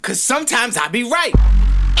'Cause sometimes I be right.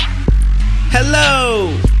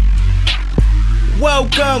 Hello.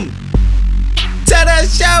 Welcome to the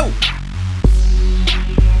show.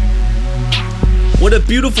 What a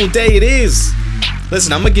beautiful day it is.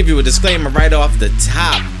 Listen, I'm going to give you a disclaimer right off the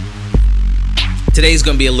top. Today's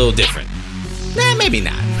going to be a little different. Nah, maybe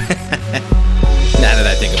not. Now that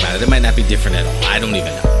I think about it, it might not be different at all. I don't even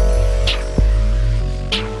know.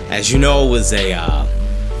 As you know, it was a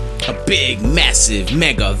big, massive,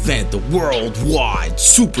 mega event. The worldwide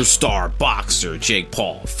superstar boxer Jake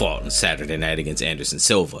Paul fought on Saturday night against Anderson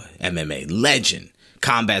Silva, MMA legend,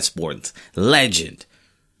 combat sports legend.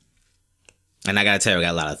 And I gotta tell you, I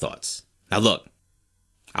got a lot of thoughts. Now look,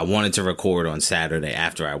 I wanted to record on Saturday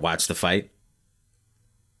after I watched the fight,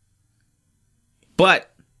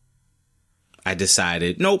 but I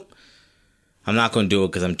decided, nope, I'm not going to do it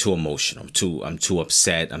because I'm too emotional. I'm too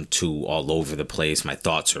upset. I'm too all over the place. My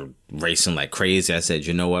thoughts are racing like crazy. I said,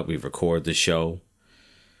 you know what? We record the show.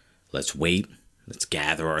 Let's wait. Let's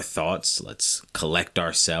gather our thoughts. Let's collect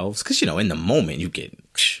ourselves. Because, in the moment, you get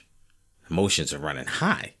emotions are running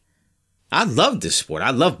high. I love this sport.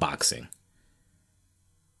 I love boxing.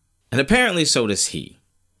 And apparently so does he.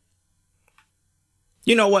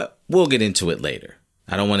 You know what? We'll get into it later.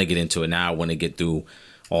 I don't want to get into it now. I want to get through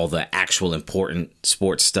all the actual important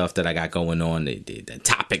sports stuff that I got going on, the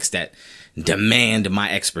topics that demand my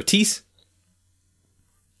expertise.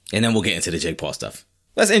 And then we'll get into the Jake Paul stuff.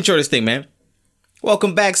 Let's intro this thing, man.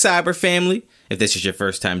 Welcome back, Cyber family. If this is your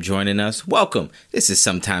first time joining us, welcome. This is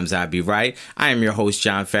Sometimes I Be Right. I am your host,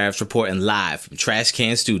 John Favs, reporting live from Trash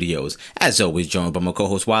Can Studios. As always, joined by my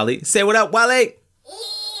co-host, Wally. Say what up, Wally.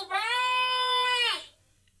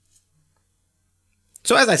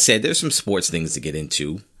 So as I said, there's some sports things to get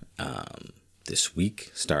into this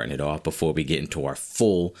week, starting it off before we get into our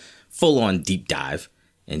full-on deep dive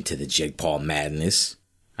into the Jake Paul madness.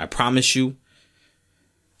 I can't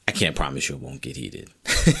promise you it won't get heated.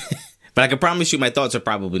 But I can promise you my thoughts are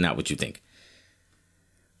probably not what you think.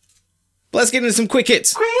 But let's get into some quick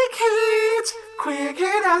hits. Quick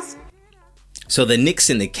hitters. So the Knicks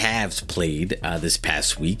and the Cavs played this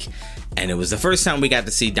past week, and it was the first time we got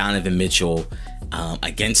to see Donovan Mitchell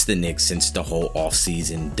against the Knicks since the whole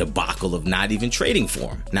offseason debacle of not even trading for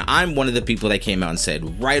him. Now, I'm one of the people that came out and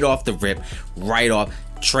said right off the rip,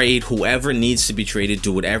 trade whoever needs to be traded,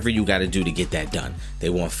 do whatever you got to do to get that done. They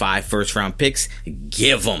want 5 first-round picks,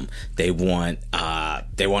 give them. They want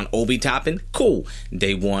Obi Toppin, cool.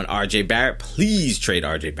 They want RJ Barrett, please trade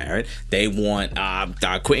RJ Barrett. They want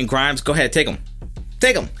Quentin Grimes, go ahead, take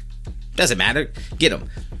them. Doesn't matter, get them.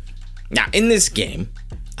 Now, in this game,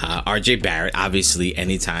 RJ Barrett, obviously,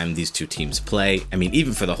 anytime these two teams play,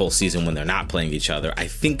 even for the whole season when they're not playing each other, I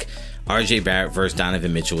think RJ Barrett versus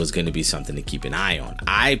Donovan Mitchell is going to be something to keep an eye on.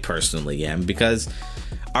 I personally am, because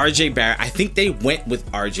RJ Barrett, I think they went with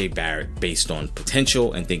RJ Barrett based on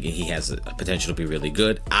potential and thinking he has a potential to be really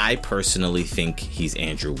good. I personally think he's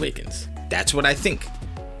Andrew Wiggins. That's what I think.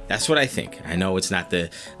 I know it's not the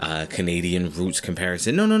Canadian roots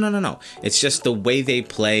comparison. No. It's just the way they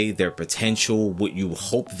play, their potential, what you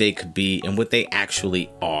hope they could be, and what they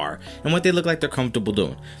actually are, and what they look like they're comfortable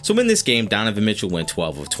doing. So in this game, Donovan Mitchell went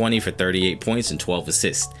 12 of 20 for 38 points and 12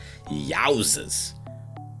 assists. Yowzas.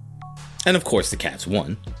 And of course, the Cavs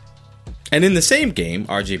won. And in the same game,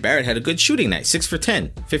 RJ Barrett had a good shooting night, 6 for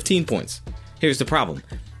 10, 15 points. Here's the problem.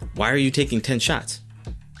 Why are you taking 10 shots?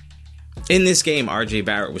 In this game, RJ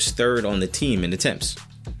Barrett was third on the team in attempts.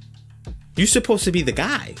 You're supposed to be the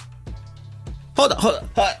guy. Hold on.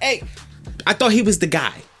 Hey, I thought he was the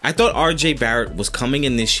guy. I thought RJ Barrett was coming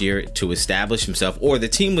in this year to establish himself, or the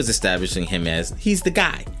team was establishing him as he's the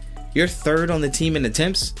guy. You're third on the team in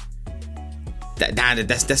attempts?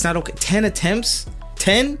 That's not okay. 10 attempts?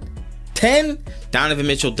 10? Donovan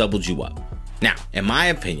Mitchell doubled you up. Now, in my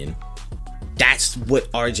opinion, that's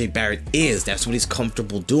what RJ Barrett is. That's what he's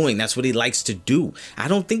comfortable doing. That's what he likes to do. I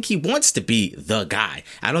don't think he wants to be the guy.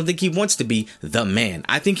 I don't think he wants to be the man.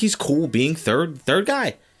 I think he's cool being third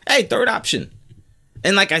guy. Hey, third option.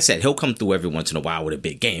 And like I said, he'll come through every once in a while with a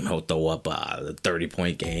big game. He'll throw up a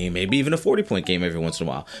 30-point game, maybe even a 40-point game every once in a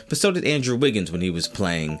while. But so did Andrew Wiggins when he was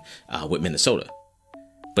playing with Minnesota.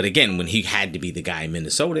 But again, when he had to be the guy in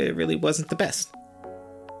Minnesota, it really wasn't the best.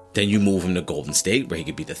 Then you move him to Golden State, where he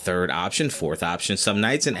could be the third option, fourth option some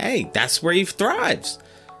nights, and hey, that's where he thrives.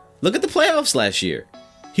 Look at the playoffs last year.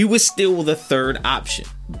 He was still the third option,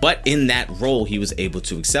 but in that role, he was able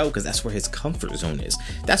to excel because that's where his comfort zone is.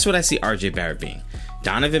 That's what I see RJ Barrett being.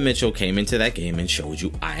 Donovan Mitchell came into that game and showed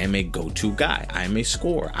you, I am a go-to guy. I am a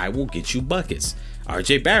scorer. I will get you buckets.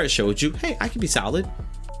 RJ Barrett showed you, hey, I can be solid.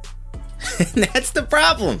 And that's the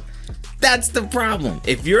problem. That's the problem.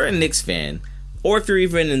 If you're a Knicks fan, or if you're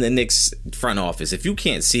even in the Knicks front office, if you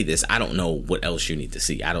can't see this, I don't know what else you need to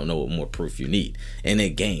see. I don't know what more proof you need in a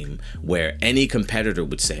game where any competitor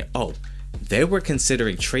would say, oh, they were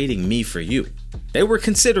considering trading me for you. They were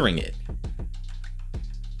considering it.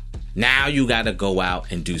 Now you got to go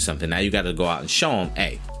out and do something. Now you got to go out and show them,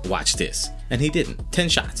 hey, watch this. And he didn't. 10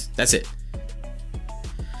 shots. That's it.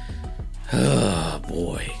 Oh,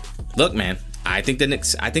 boy. Look, man, I think the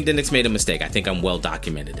Knicks made a mistake. I think I'm well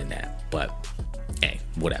documented in that. But, hey,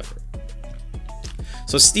 whatever.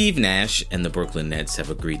 So Steve Nash and the Brooklyn Nets have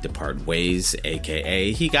agreed to part ways,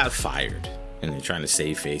 a.k.a. he got fired. And they're trying to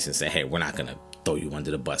save face and say, hey, we're not going to throw you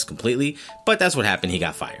under the bus completely. But that's what happened. He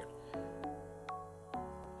got fired.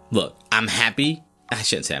 Look, I'm happy. I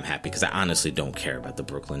shouldn't say I'm happy because I honestly don't care about the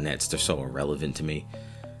Brooklyn Nets. They're so irrelevant to me.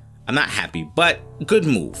 I'm not happy, but good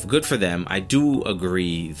move. Good for them. I do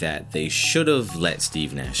agree that they should have let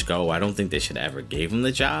Steve Nash go. I don't think they should have ever gave him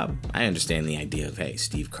the job. I understand the idea of, hey,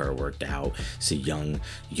 Steve Kerr worked out. It's a young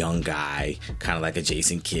guy, kind of like a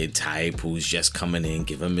Jason Kidd type who's just coming in,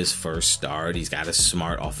 give him his first start. He's got a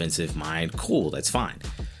smart offensive mind. Cool, that's fine.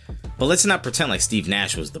 But let's not pretend like Steve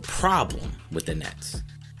Nash was the problem with the Nets.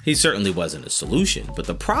 He certainly wasn't a solution, but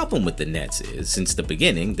the problem with the Nets is, since the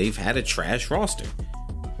beginning, they've had a trash roster.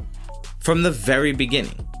 From the very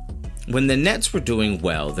beginning, when the Nets were doing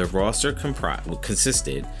well, their roster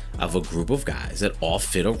consisted of a group of guys that all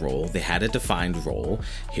fit a role. They had a defined role.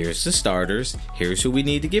 Here's the starters. Here's who we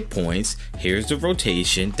need to get points. Here's the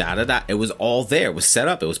rotation. It was all there. It was set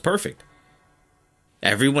up. It was perfect.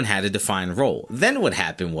 Everyone had a defined role. Then what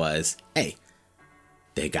happened was, hey,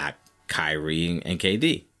 they got Kyrie and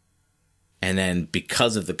KD. And then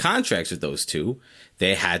because of the contracts with those two,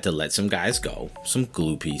 they had to let some guys go, some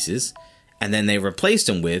glue pieces. And then they replaced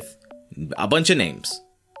them with a bunch of names.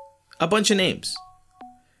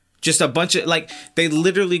 Just a bunch of, like, they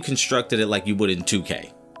literally constructed it like you would in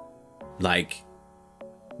 2K. Like,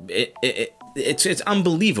 it's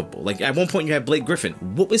unbelievable. Like, at one point you had Blake Griffin.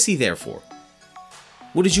 What was he there for?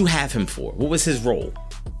 What did you have him for? What was his role?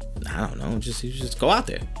 I don't know. Just go out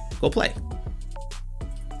there. Go play.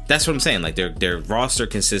 That's what I'm saying. Like, their roster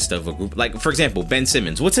consists of a group. Like, for example, Ben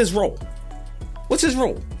Simmons. What's his role?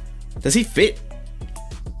 Does he fit?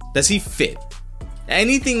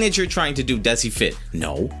 Anything that you're trying to do, does he fit?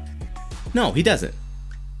 No, he doesn't.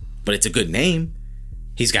 But it's a good name.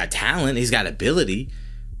 He's got talent. He's got ability.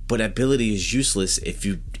 But ability is useless if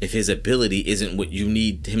his ability isn't what you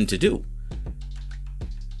need him to do.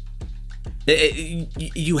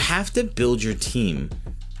 You have to build your team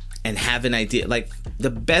and have an idea. Like, the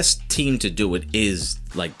best team to do it is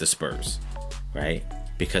like the Spurs, right?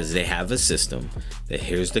 Because they have a system that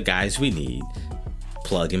here's the guys we need,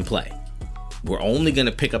 plug and play. We're only going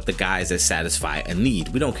to pick up the guys that satisfy a need.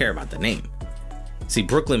 We don't care about the name. See,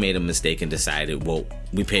 Brooklyn made a mistake and decided, well,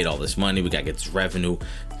 we paid all this money. We got to get this revenue,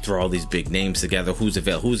 throw all these big names together. Who's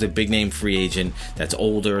a big name free agent that's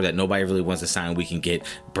older, that nobody really wants to sign, we can get,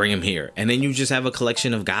 bring him here. And then you just have a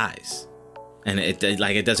collection of guys. And it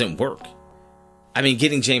doesn't work. I mean,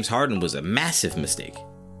 getting James Harden was a massive mistake.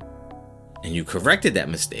 And you corrected that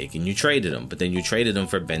mistake and you traded him. But then you traded him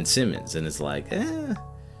for Ben Simmons. And it's like,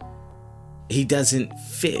 he doesn't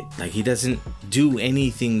fit. Like, he doesn't do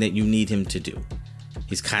anything that you need him to do.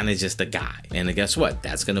 He's kind of just a guy. And guess what?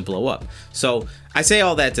 That's going to blow up. So I say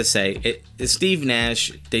all that to say, Steve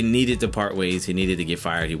Nash, they needed to part ways. He needed to get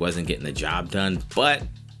fired. He wasn't getting the job done. But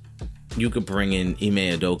you could bring in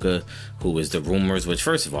Ime Udoka, who was the rumors, which,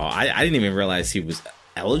 first of all, I didn't even realize he was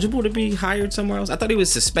eligible to be hired somewhere else. I thought he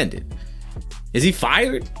was suspended. Is he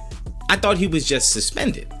fired? I thought he was just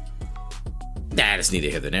suspended. That's neither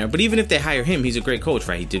here nor there. But even if they hire him, he's a great coach,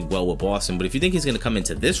 right? He did well with Boston. But if you think he's going to come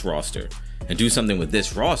into this roster and do something with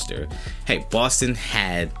this roster, hey, Boston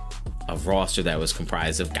had a roster that was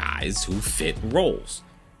comprised of guys who fit roles.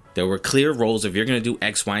 There were clear roles. If you're going to do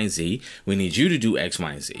X, Y, and Z, we need you to do X,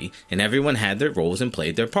 Y, and Z. And everyone had their roles and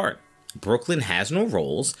played their part. Brooklyn has no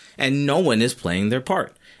roles, and no one is playing their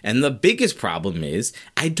part. And the biggest problem is,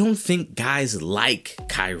 I don't think guys like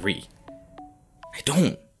Kyrie. I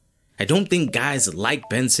don't think guys like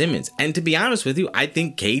Ben Simmons. And to be honest with you, I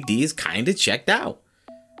think KD is kind of checked out.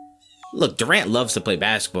 Look, Durant loves to play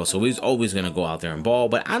basketball, so he's always going to go out there and ball.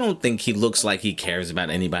 But I don't think he looks like he cares about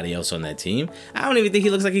anybody else on that team. I don't even think he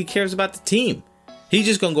looks like he cares about the team. He's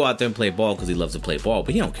just going to go out there and play ball because he loves to play ball,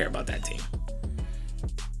 but he don't care about that team.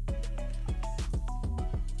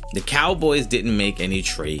 The Cowboys didn't make any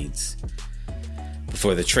trades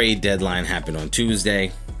before the trade deadline happened on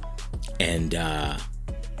Tuesday, and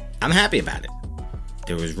I'm happy about it.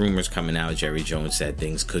 There was rumors coming out. Jerry Jones said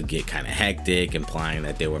things could get kind of hectic, implying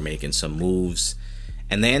that they were making some moves.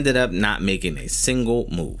 And they ended up not making a single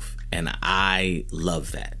move. And I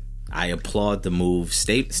love that. I applaud the move.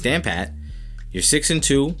 Stand pat. You're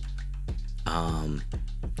 6-2.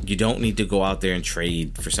 You don't need to go out there and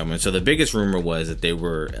trade for someone. So the biggest rumor was that they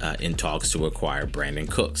were in talks to acquire Brandon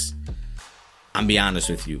Cooks. I'm be honest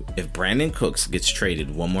with you. If Brandon Cooks gets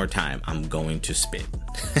traded one more time, I'm going to spit.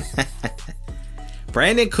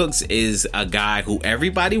 Brandon Cooks is a guy who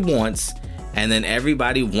everybody wants, and then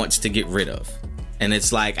everybody wants to get rid of. And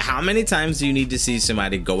it's like, how many times do you need to see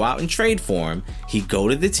somebody go out and trade for him? He go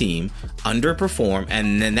to the team, underperform,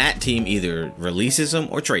 and then that team either releases him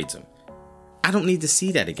or trades him. I don't need to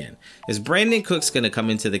see that again. Is Brandon Cooks going to come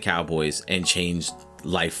into the Cowboys and change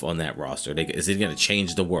life on that roster? Is it going to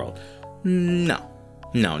change the world? No,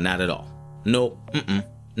 not at all. Nope,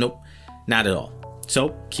 not at all.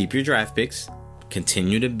 So keep your draft picks,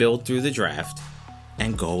 continue to build through the draft,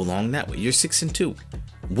 and go along that way. You're 6-2.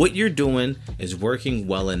 What you're doing is working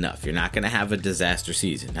well enough. You're not going to have a disaster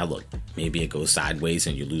season. Now look, maybe it goes sideways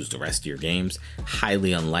and you lose the rest of your games.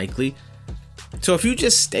 Highly unlikely. So if you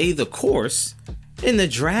just stay the course in the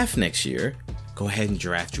draft next year, go ahead and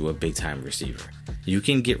draft you a big time receiver. You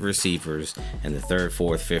can get receivers in the 3rd,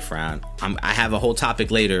 4th, 5th round. I have a whole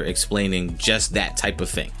topic later explaining just that type of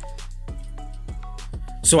thing.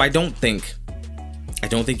 So I don't think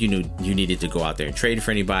you needed to go out there and trade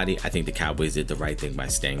for anybody. I think the Cowboys did the right thing by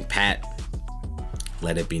staying pat.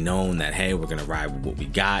 Let it be known that, hey, we're going to ride with what we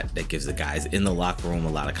got. That gives the guys in the locker room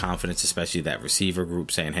a lot of confidence, especially that receiver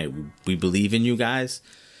group saying, hey, we believe in you guys.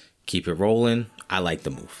 Keep it rolling. I like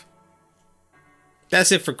the move.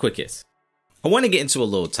 That's it for Quick Hits. I want to get into a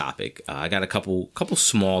little topic. I got a couple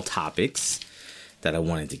small topics that I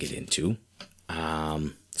wanted to get into.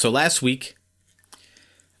 So last week,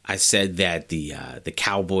 I said that the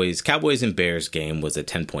Cowboys and Bears game was a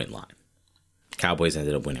 10-point line. Cowboys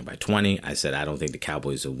ended up winning by 20. I said I don't think the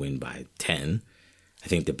Cowboys will win by 10. I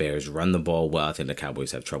think the Bears run the ball well. I think the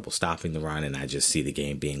Cowboys have trouble stopping the run, and I just see the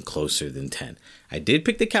game being closer than 10. I did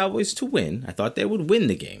pick the Cowboys to win. I thought they would win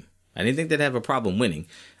the game. I didn't think they'd have a problem winning.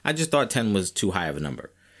 I just thought 10 was too high of a number.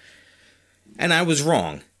 And I was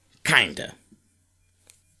wrong. Kinda.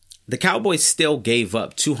 The Cowboys still gave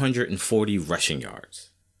up 240 rushing yards.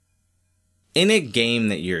 In a game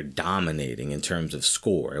that you're dominating in terms of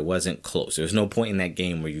score, it wasn't close. There was no point in that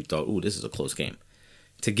game where you thought, ooh, this is a close game.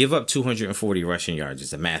 To give up 240 rushing yards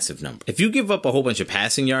is a massive number. If you give up a whole bunch of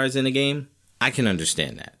passing yards in a game, I can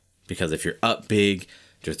understand that. Because if you're up big,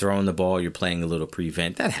 you're throwing the ball, you're playing a little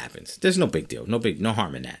prevent, that happens. There's no big deal. No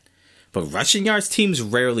harm in that. But rushing yards, teams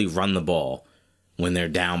rarely run the ball when they're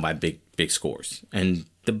down by big scores. And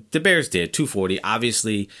the Bears did, 240.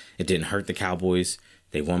 Obviously, it didn't hurt the Cowboys.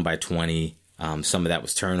 They won by 20. Some of that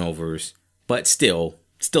was turnovers. But still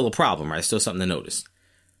a problem, right? Still something to notice.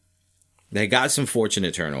 They got some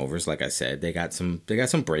fortunate turnovers, like I said. They got some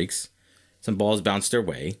breaks. Some balls bounced their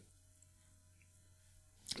way.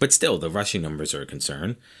 But still, the rushing numbers are a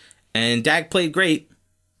concern. And Dak played great.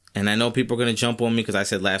 And I know people are going to jump on me because I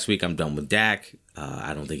said last week I'm done with Dak.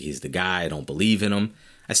 I don't think he's the guy. I don't believe in him.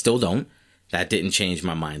 I still don't. That didn't change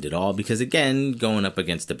my mind at all because, again, going up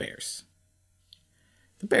against the Bears.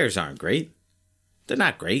 The Bears aren't great. They're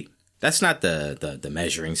not great. That's not the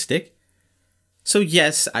measuring stick. So,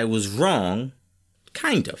 yes, I was wrong.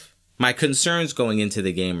 Kind of. My concerns going into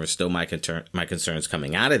the game are still my concerns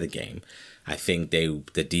coming out of the game. I think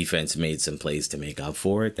the defense made some plays to make up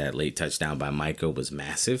for it. That late touchdown by Micah was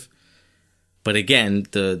massive. But again,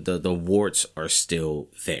 the warts are still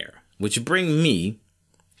there. Which bring me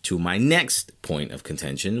to my next point of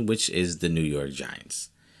contention, which is the New York Giants.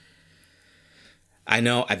 I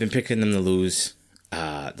know I've been picking them to lose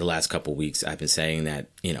the last couple weeks. I've been saying that,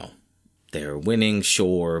 they're winning,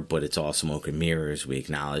 sure, but it's all smoke and mirrors. We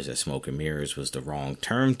acknowledge that smoke and mirrors was the wrong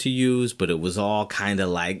term to use, but it was all kind of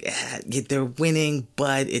like, they're winning,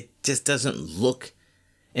 but it just doesn't look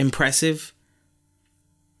impressive.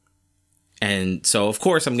 And so, of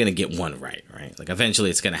course, I'm going to get one right? Like, eventually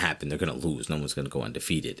it's going to happen. They're going to lose. No one's going to go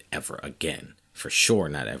undefeated ever again. For sure,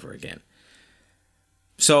 not ever again.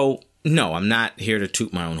 So, no, I'm not here to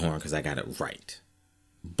toot my own horn because I got it right.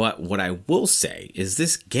 But what I will say is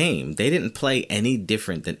this game, they didn't play any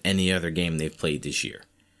different than any other game they've played this year.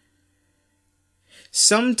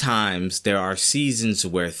 Sometimes there are seasons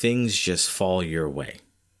where things just fall your way.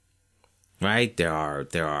 Right? There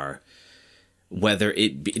are whether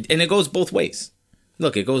it be, and it goes both ways.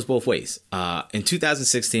 Look, it goes both ways. In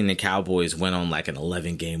 2016, the Cowboys went on like an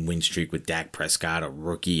 11-game win streak with Dak Prescott, a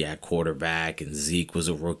rookie at quarterback, and Zeke was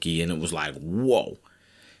a rookie, and it was like, whoa.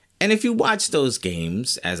 And if you watch those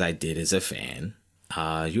games, as I did as a fan,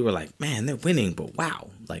 you were like, man, they're winning, but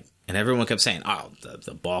wow. Like, and everyone kept saying, oh,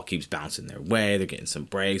 the ball keeps bouncing their way. They're getting some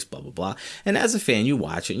breaks, blah, blah, blah. And as a fan, you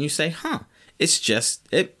watch it and you say,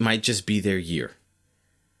 it might just be their year.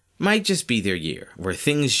 Might just be their year where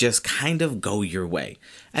things just kind of go your way.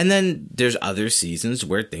 And then there's other seasons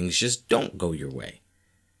where things just don't go your way.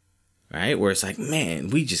 Right? Where it's like, man,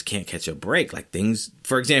 we just can't catch a break. Like things,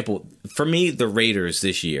 for example, for me, the Raiders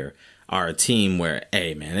this year are a team where,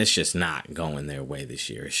 hey, man, it's just not going their way this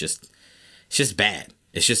year. It's just bad.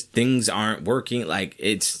 It's just things aren't working. Like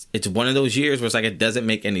it's one of those years where it's like it doesn't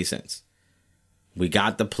make any sense. We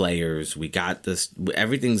got the players, we got this,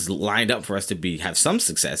 everything's lined up for us to have some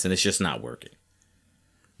success, and it's just not working.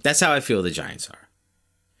 That's how I feel the Giants are.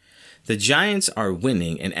 The Giants are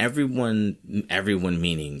winning, and everyone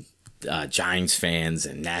meaning Giants fans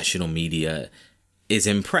and national media is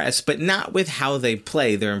impressed, but not with how they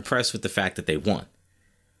play. They're impressed with the fact that they won.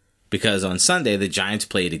 Because on Sunday, the Giants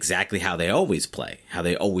played exactly how they always play, how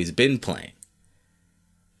they always been playing.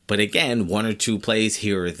 But again, one or two plays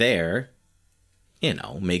here or there,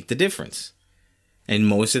 make the difference. And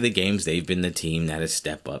most of the games, they've been the team that has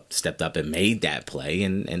stepped up and made that play.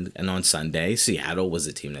 And on Sunday, Seattle was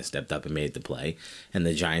the team that stepped up and made the play. And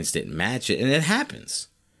the Giants didn't match it. And it happens.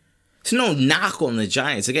 It's no knock on the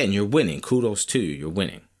Giants. Again, you're winning. Kudos to you. You're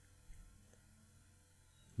winning.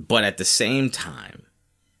 But at the same time,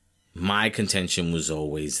 my contention was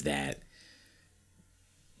always that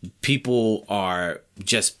people are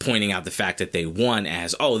just pointing out the fact that they won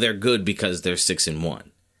as, oh, they're good because they're 6-1,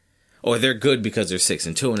 or they're good because they're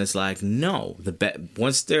 6-2, and it's like, no,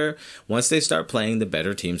 once they start playing the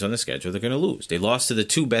better teams on the schedule, they're going to lose. They lost to the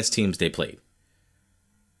two best teams they played.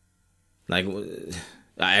 Like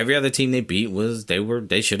every other team they beat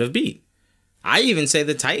they should have beat. I even say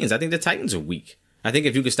the Titans. I think the Titans are weak. I think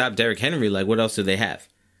if you could stop Derrick Henry, like what else do they have?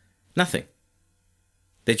 Nothing.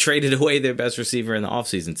 They traded away their best receiver in the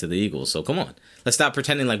offseason to the Eagles. So come on. Let's stop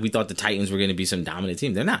pretending like we thought the Titans were going to be some dominant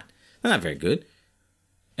team. They're not. They're not very good.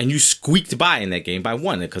 And you squeaked by in that game by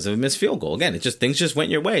one because of a missed field goal. Again, things just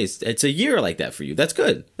went your way. It's a year like that for you. That's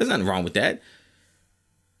good. There's nothing wrong with that.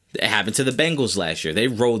 It happened to the Bengals last year. They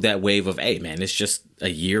rode that wave of, hey, man, it's just a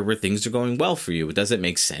year where things are going well for you. It doesn't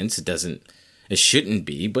make sense. It shouldn't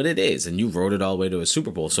be, but it is. And you rode it all the way to a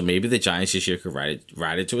Super Bowl. So maybe the Giants this year could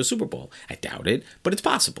ride it to a Super Bowl. I doubt it, but it's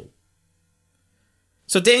possible.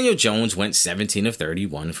 So Daniel Jones went 17 of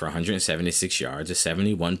 31 for 176 yards, a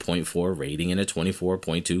 71.4 rating, and a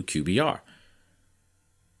 24.2 QBR.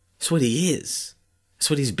 That's what he is. That's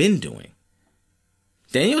what he's been doing.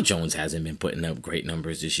 Daniel Jones hasn't been putting up great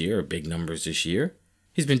numbers this year or big numbers this year.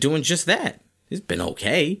 He's been doing just that. He's been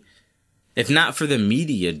okay. If not for the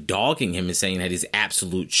media dogging him and saying that he's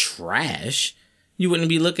absolute trash, you wouldn't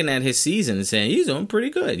be looking at his season and saying he's doing pretty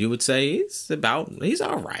good. You would say he's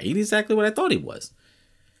all right. He's exactly what I thought he was.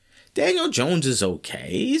 Daniel Jones is okay.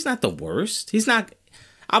 He's not the worst.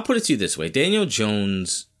 I'll put it to you this way. Daniel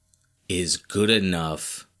Jones is good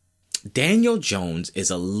enough. Daniel Jones is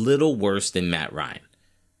a little worse than Matt Ryan.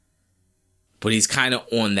 But he's kind of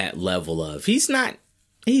on that level of, he's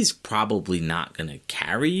probably not going to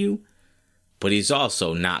carry you. But he's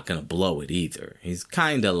also not going to blow it either. He's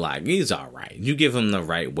kind of like, he's all right. You give him the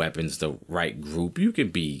right weapons, the right group, you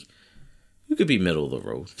could be middle of the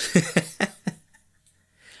road.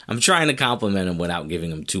 I'm trying to compliment him without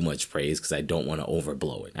giving him too much praise because I don't want to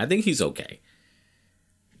overblow it. I think he's okay.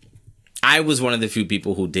 I was one of the few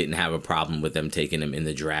people who didn't have a problem with them taking him in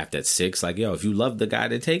the draft at 6. Like, if you love the guy,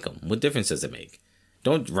 then take him. What difference does it make?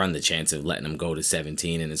 Don't run the chance of letting him go to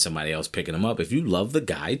 17 and then somebody else picking him up. If you love the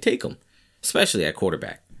guy, take him. Especially at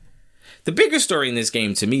quarterback. The bigger story in this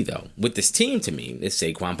game to me, though, with this team to me, is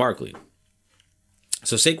Saquon Barkley.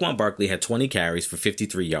 So Saquon Barkley had 20 carries for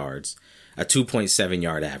 53 yards, a 2.7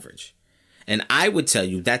 yard average. And I would tell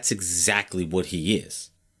you that's exactly what he is.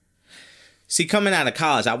 See, coming out of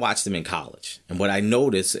college, I watched him in college. And what I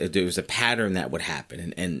noticed, there was a pattern that would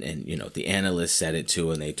happen. And the analysts said it too,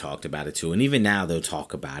 and they talked about it too. And even now they'll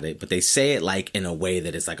talk about it, but they say it like in a way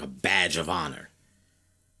that is like a badge of honor.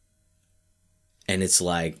 And it's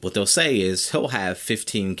like, what they'll say is he'll have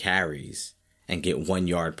 15 carries and get 1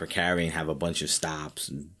 yard per carry and have a bunch of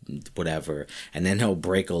stops, whatever. And then he'll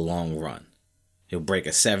break a long run. He'll break a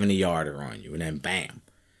 70-yarder on you and then bam.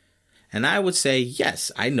 And I would say,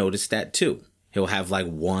 yes, I noticed that too. He'll have like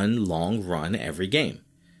one long run every game.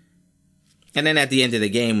 And then at the end of the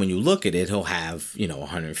game, when you look at it, he'll have,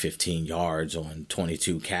 115 yards on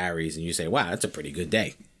 22 carries. And you say, wow, that's a pretty good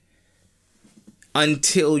day.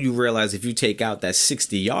 Until you realize if you take out that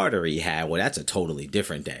 60-yarder he had, well, that's a totally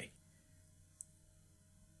different day.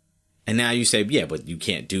 And now you say, yeah, but you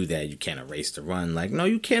can't do that. You can't erase the run. Like, no,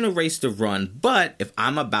 you can't erase the run. But if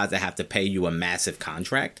I'm about to have to pay you a massive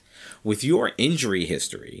contract with your injury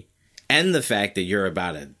history and the fact that you're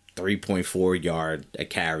about a 3.4 yard a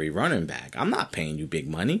carry running back, I'm not paying you big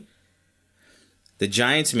money. The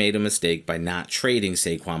Giants made a mistake by not trading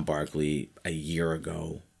Saquon Barkley a year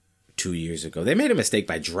ago, 2 years ago. They made a mistake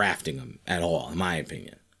by drafting him at all, in my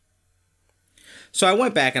opinion. So I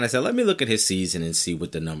went back and I said, let me look at his season and see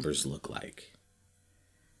what the numbers look like.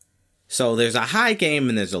 So there's a high game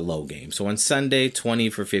and there's a low game. So on Sunday, 20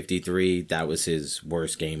 for 53, that was his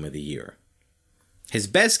worst game of the year. His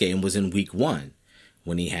best game was in week 1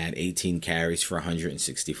 when he had 18 carries for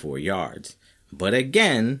 164 yards. But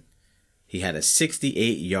again, he had a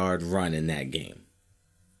 68-yard run in that game.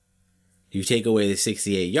 You take away the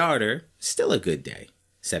 68-yarder, still a good day.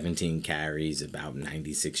 17 carries, about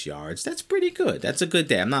 96 yards. That's pretty good. That's a good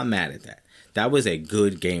day. I'm not mad at that. That was a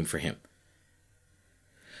good game for him.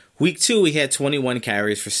 Week 2, he had 21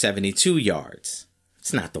 carries for 72 yards.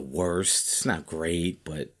 It's not the worst. It's not great,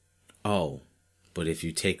 but if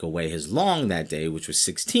you take away his long that day, which was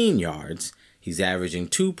 16 yards, he's averaging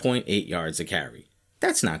 2.8 yards a carry.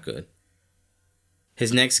 That's not good.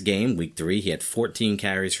 His next game, week 3, he had 14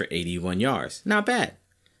 carries for 81 yards. Not bad.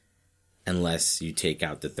 Unless you take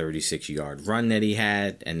out the 36-yard run that he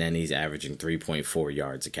had, and then he's averaging 3.4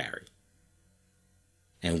 yards a carry.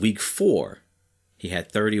 And week 4, he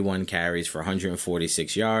had 31 carries for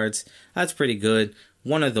 146 yards. That's pretty good.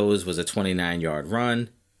 One of those was a 29-yard run.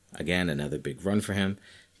 Again, another big run for him.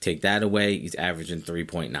 Take that away, he's averaging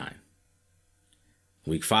 3.9.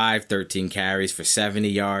 Week 5, 13 carries for 70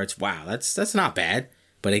 yards. Wow, that's not bad.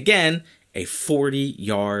 But again, a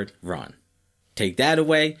 40-yard run. Take that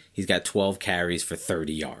away, he's got 12 carries for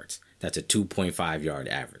 30 yards. That's a 2.5 yard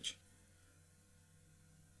average.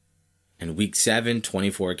 In week 7,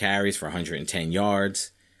 24 carries for 110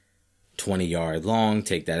 yards. 20-yard long.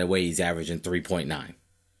 Take that away, he's averaging 3.9.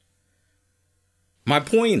 My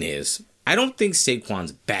point is, I don't think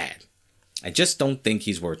Saquon's bad. I just don't think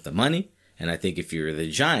he's worth the money. And I think if you're the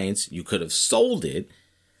Giants, you could have sold it,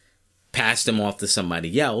 passed him off to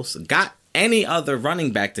somebody else, got any other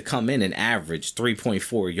running back to come in and average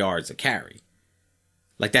 3.4 yards a carry.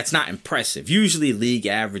 Like, that's not impressive. Usually league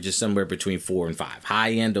average is somewhere between 4 and 5.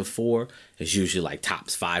 High end of 4 is usually like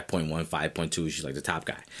tops 5.1, 5.2 is usually like the top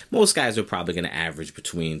guy. Most guys are probably going to average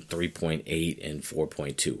between 3.8 and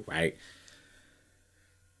 4.2, right?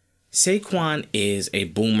 Saquon is a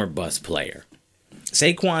boomer bust player.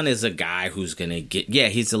 Saquon is a guy who's going to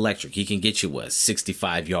get, he's electric. He can get you a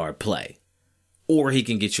 65-yard play. Or he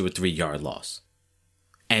can get you a 3-yard loss.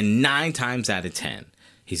 And 9 times out of 10,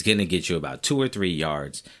 he's going to get you about 2 or 3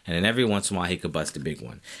 yards. And then every once in a while, he could bust a big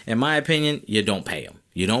one. In my opinion, you don't pay him.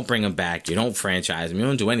 You don't bring him back. You don't franchise him. You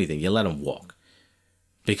don't do anything. You let him walk.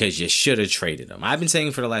 Because you should have traded him. I've been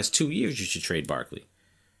saying for the last 2 years you should trade Barkley.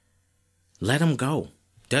 Let him go.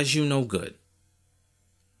 Does you no good.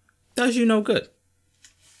 Does you no good.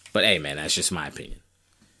 But hey, man, that's just my opinion.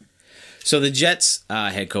 So the Jets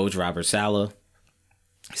head coach, Robert Saleh.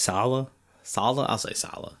 Saleh? I'll say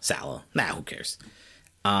Saleh. Nah, who cares?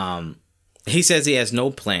 He says he has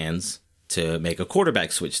no plans to make a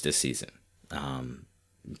quarterback switch this season.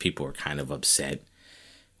 People are kind of upset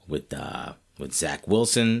with Zach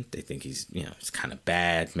Wilson. They think he's kind of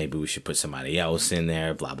bad. Maybe we should put somebody else in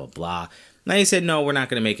there, blah, blah, blah. Now he said, no, we're not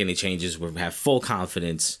going to make any changes. We have full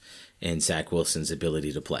confidence in Zach Wilson's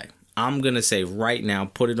ability to play. I'm going to say right now,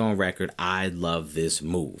 put it on record, I love this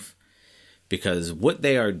move. Because what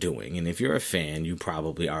they are doing, and if you're a fan, you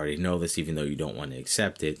probably already know this even though you don't want to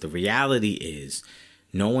accept it. The reality is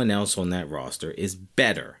no one else on that roster is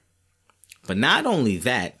better. But not only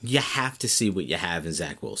that, you have to see what you have in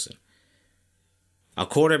Zach Wilson. A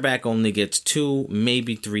quarterback only gets 2,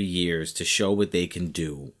 maybe 3 years to show what they can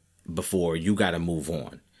do before you got to move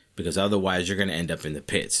on. Because otherwise you're going to end up in the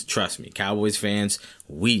pits. Trust me, Cowboys fans,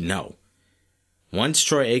 we know. Once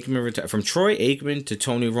Troy Aikman retired, from Troy Aikman to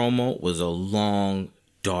Tony Romo was a long,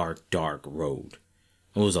 dark road.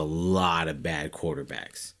 It was a lot of bad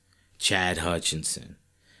quarterbacks. Chad Hutchinson.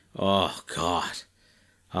 Oh, God.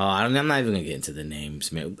 I'm not even going to get into the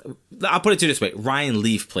names, man. I'll put it to you this way. Ryan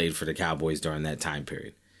Leaf played for the Cowboys during that time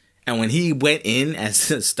period. And when he went in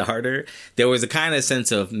as a starter, there was a kind of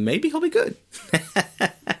sense of maybe he'll be good.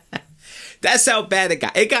 That's how bad it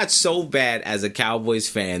got. It got so bad as a Cowboys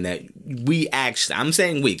fan that I'm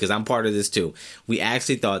saying we, because I'm part of this too. We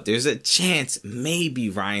actually thought there's a chance maybe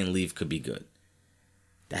Ryan Leaf could be good.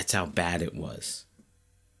 That's how bad it was.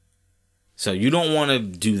 So you don't want to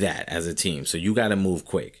do that as a team. So you got to move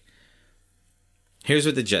quick. Here's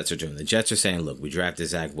what the Jets are doing. The Jets are saying, look, we drafted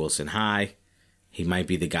Zach Wilson high. He might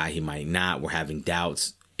be the guy, he might not. We're having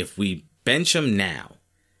doubts. If we bench him now,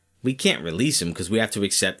 we can't release him because we have to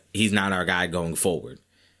accept he's not our guy going forward.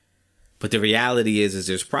 But the reality is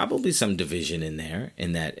there's probably some division in there,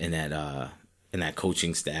 in that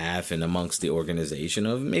coaching staff and amongst the organization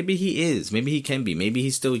of maybe he is, maybe he can be, maybe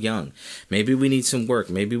he's still young, maybe we need some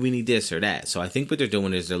work, maybe we need this or that. So I think what they're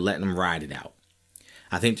doing is they're letting him ride it out.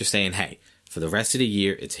 I think they're saying, hey, for the rest of the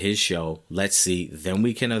year, it's his show. Let's see. Then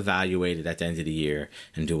we can evaluate it at the end of the year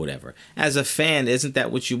and do whatever. As a fan, isn't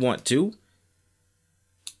that what you want too?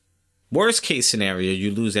 Worst case scenario,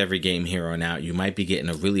 you lose every game here on out. You might be getting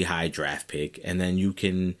a really high draft pick. And then you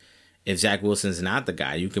can, if Zach Wilson's not the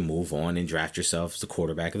guy, you can move on and draft yourself as the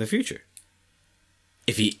quarterback of the future.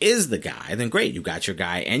 If he is the guy, then great. You got your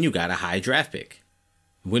guy and you got a high draft pick.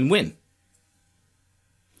 Win-win.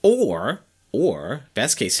 Or,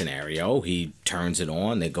 best case scenario, he turns it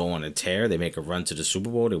on, they go on a tear, they make a run to the Super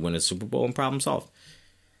Bowl, they win a Super Bowl, and problem solved.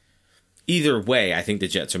 Either way, I think the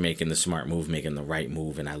Jets are making the smart move, making the right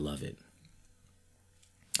move, and I love it.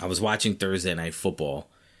 I was watching Thursday Night Football,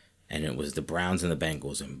 and it was the Browns and the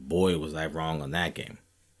Bengals, and boy, was I wrong on that game.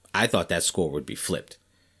 I thought that score would be flipped.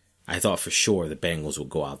 I thought for sure the Bengals would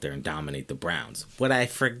go out there and dominate the Browns. What I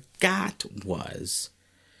forgot was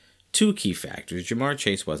two key factors. Jamar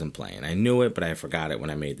Chase wasn't playing. I knew it, but I forgot it when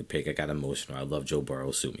I made the pick. I got emotional. I love Joe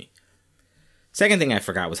Burrow. Sue me. Second thing I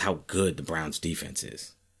forgot was how good the Browns' defense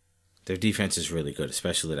is. Their defense is really good,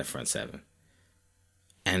 especially that front seven.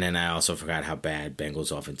 And then I also forgot how bad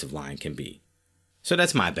Bengals' offensive line can be. So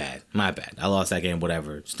that's my bad. My bad. I lost that game,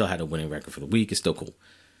 whatever. Still had a winning record for the week. It's still cool.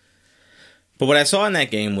 But what I saw in that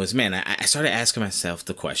game was, man, I started asking myself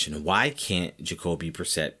the question, why can't Jacoby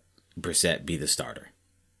Brissett be the starter?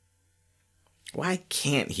 Why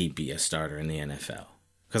can't he be a starter in the NFL?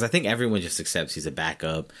 Because I think everyone just accepts he's a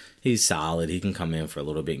backup. He's solid. He can come in for a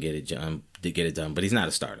little bit and get it done, but he's not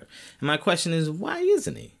a starter. And my question is, why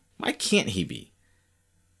isn't he? Why can't he be?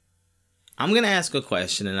 I'm going to ask a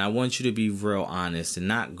question, and I want you to be real honest and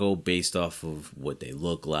not go based off of what they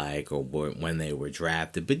look like or when they were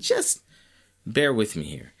drafted, but just bear with me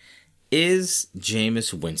here. Is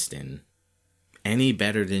Jameis Winston any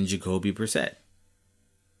better than Jacoby Brissett?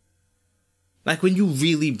 Like, when you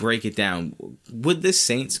really break it down, could the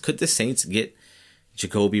Saints get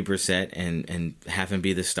Jacoby Brissett and have him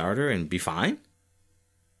be the starter and be fine?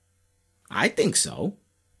 I think so.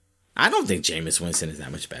 I don't think Jameis Winston is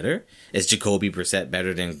that much better. Is Jacoby Brissett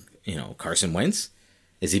better than, Carson Wentz?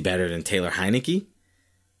 Is he better than Taylor Heineke?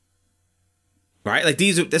 Right? Like,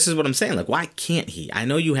 this is what I'm saying. Like, why can't he? I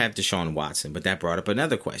know you have Deshaun Watson, but that brought up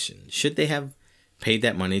another question. Should they have paid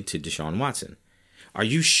that money to Deshaun Watson? Are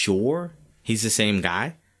you sure he's the same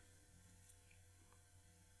guy?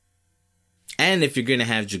 And if you're going to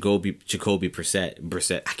have Jacoby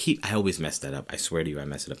Brissett, I always mess that up. I swear to you, I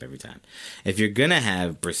mess it up every time. If you're going to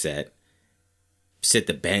have Brissett sit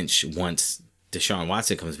the bench once Deshaun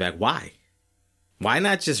Watson comes back, why? Why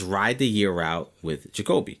not just ride the year out with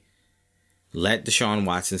Jacoby? Let Deshaun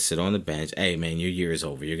Watson sit on the bench. Hey, man, your year is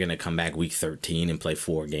over. You're going to come back week 13 and play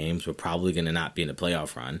 4 games. We're probably going to not be in a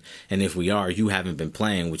playoff run. And if we are, you haven't been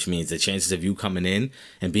playing, which means the chances of you coming in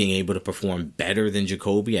and being able to perform better than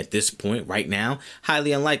Jacoby at this point right now,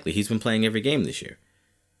 highly unlikely. He's been playing every game this year.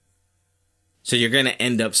 So you're going to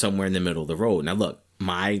end up somewhere in the middle of the road. Now, look,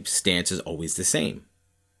 my stance is always the same.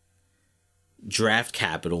 Draft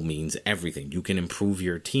capital means everything. You can improve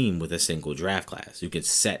your team with a single draft class. You can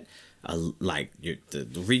set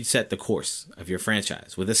reset the course of your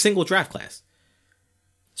franchise with a single draft class.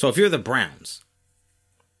 So if you're the Browns,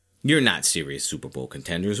 you're not serious Super Bowl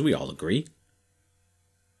contenders. We all agree.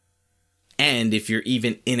 And if you're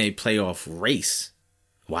even in a playoff race,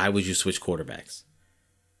 why would you switch quarterbacks?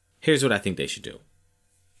 Here's what I think they should do.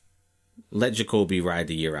 Let Jacoby ride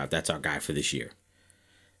the year out. That's our guy for this year.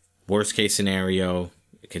 Worst case scenario,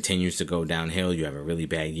 it continues to go downhill. You have a really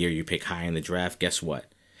bad year. You pick high in the draft. Guess what?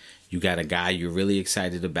 You got a guy you're really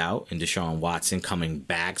excited about in Deshaun Watson coming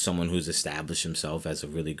back, someone who's established himself as a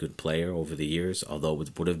really good player over the years, although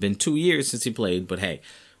it would have been 2 years since he played. But hey,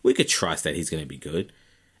 we could trust that he's going to be good.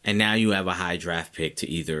 And now you have a high draft pick to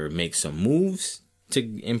either make some moves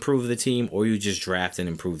to improve the team, or you just draft and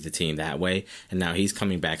improve the team that way. And now he's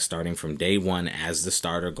coming back starting from day one as the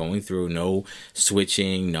starter, going through no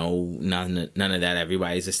switching, none of that.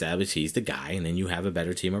 Everybody's established he's the guy, and then you have a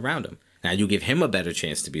better team around him. Now you give him a better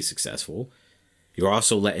chance to be successful. You're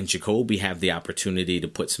also letting Jacoby have the opportunity to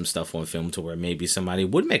put some stuff on film to where maybe somebody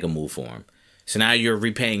would make a move for him. So now you're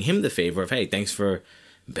repaying him the favor of, hey, thanks for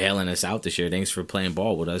bailing us out this year. Thanks for playing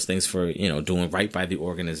ball with us. Thanks for, doing right by the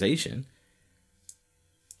organization.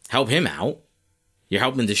 Help him out. You're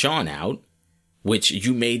helping Deshaun out, which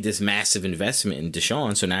you made this massive investment in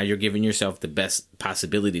Deshaun, so now you're giving yourself the best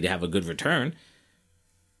possibility to have a good return.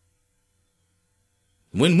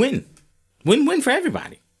 Win-win. Win-win for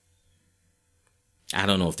everybody. I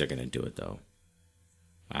don't know if they're going to do it, though.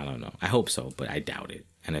 I don't know. I hope so, but I doubt it.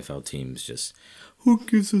 NFL teams just, who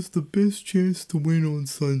gives us the best chance to win on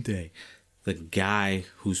Sunday? The guy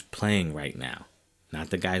who's playing right now, not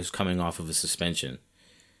the guy who's coming off of a suspension.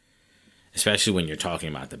 Especially when you're talking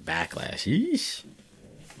about the backlash. Yeesh.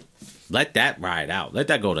 Let that ride out. Let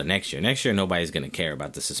that go to next year. Next year, nobody's going to care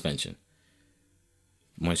about the suspension.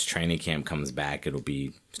 Once training camp comes back, it'll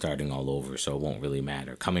be starting all over, so it won't really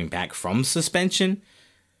matter. Coming back from suspension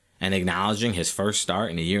and acknowledging his first start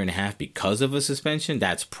in a year and a half because of a suspension,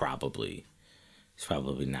 it's probably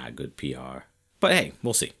not good PR. But hey,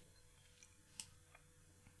 we'll see.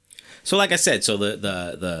 So like I said, so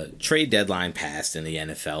the trade deadline passed in the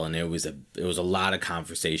NFL, and there was a lot of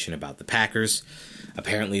conversation about the Packers.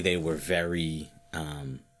 Apparently, they were very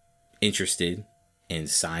interested in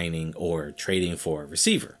signing or trading for a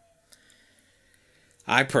receiver.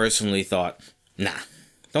 I personally thought, nah,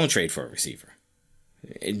 don't trade for a receiver.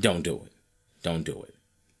 Don't do it. Don't do it.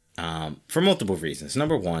 For multiple reasons.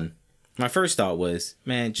 Number one, my first thought was,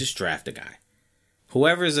 man, just draft a guy.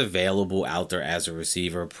 Whoever is available out there as a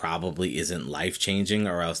receiver probably isn't life-changing,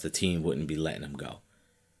 or else the team wouldn't be letting him go.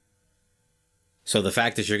 So the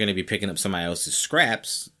fact that you're going to be picking up somebody else's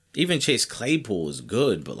scraps, even Chase Claypool is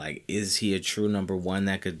good, but like, is he a true number one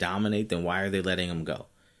that could dominate? Then why are they letting him go?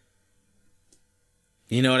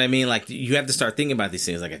 You know what I mean? Like, you have to start thinking about these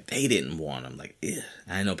things. Like, if they didn't want him, like, ugh.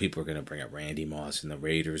 I know people are going to bring up Randy Moss and the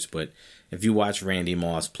Raiders, but if you watch Randy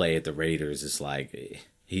Moss play at the Raiders, it's like,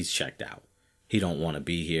 he's checked out. He don't want to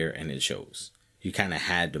be here, and it shows. You kind of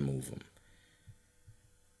had to move him.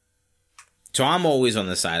 So I'm always on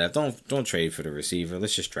the side of don't trade for the receiver.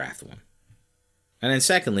 Let's just draft one. And then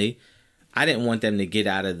secondly, I didn't want them to get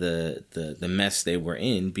out of the mess they were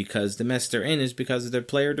in, because the mess they're in is because of their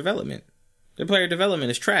player development. Their player development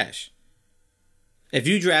is trash. If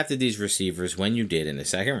you drafted these receivers when you did in the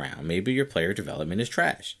second round, maybe your player development is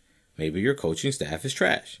trash. Maybe your coaching staff is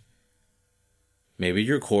trash. Maybe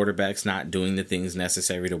your quarterback's not doing the things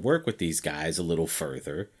necessary to work with these guys a little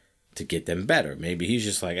further to get them better. Maybe he's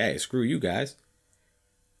just like, hey, screw you guys.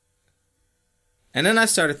 And then I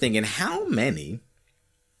started thinking, how many?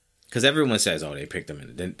 Because everyone says, oh, they picked them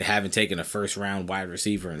in. They haven't taken a first-round wide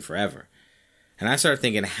receiver in forever. And I started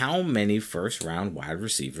thinking, how many first-round wide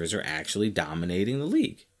receivers are actually dominating the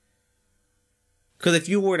league? Because if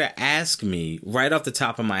you were to ask me right off the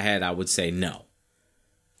top of my head, I would say no.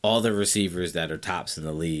 All the receivers that are tops in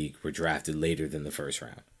the league were drafted later than the first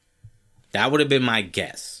round. That would have been my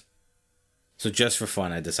guess. So just for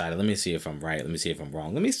fun, I decided, let me see if I'm right. Let me see if I'm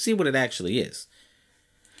wrong. Let me see what it actually is.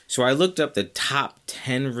 So I looked up the top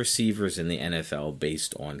 10 receivers in the NFL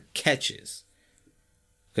based on catches.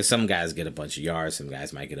 Because some guys get a bunch of yards. Some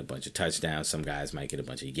guys might get a bunch of touchdowns. Some guys might get a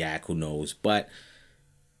bunch of yak. Who knows? But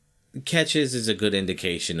catches is a good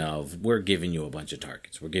indication of, we're giving you a bunch of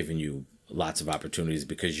targets. We're giving you lots of opportunities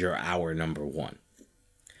because you're our number one.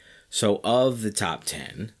 So of the top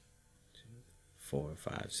 10, 4,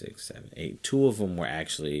 5, 6, 7, 8, two of them were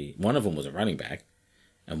actually, one of them was a running back,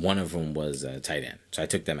 and one of them was a tight end. So I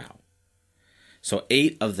took them out. So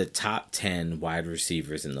 8 of the top 10 wide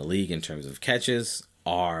receivers in the league in terms of catches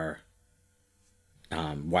are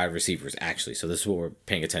wide receivers, actually. So this is what we're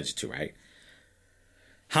paying attention to, right?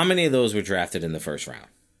 How many of those were drafted in the first round?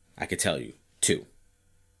 I could tell you. 2.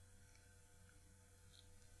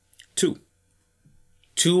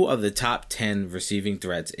 2 of the top 10 receiving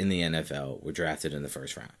threats in the NFL were drafted in the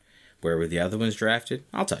first round. Where were the other ones drafted?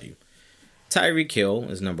 I'll tell you. Tyreek Hill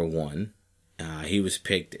is number 1. He was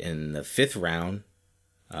picked in the 5th round,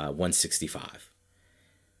 165.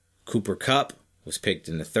 Cooper Kupp was picked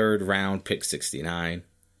in the 3rd round, pick 69.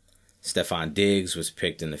 Stephon Diggs was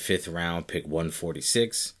picked in the 5th round, pick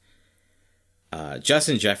 146.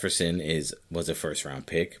 Justin Jefferson was a first round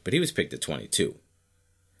pick, but he was picked at 22.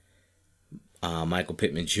 Michael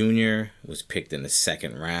Pittman Jr. was picked in the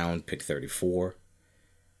 2nd round, pick 34.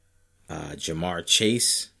 Jamar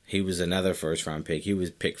Chase, he was another first round pick. He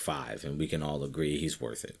was pick 5, and we can all agree he's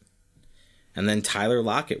worth it. And then Tyler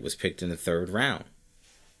Lockett was picked in the 3rd round.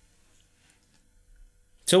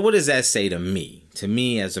 So what does that say to me? To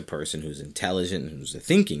me, as a person who's intelligent, who's a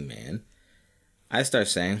thinking man, I start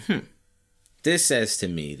saying, this says to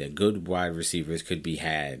me that good wide receivers could be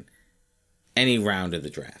had any round of the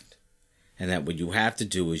draft. And that what you have to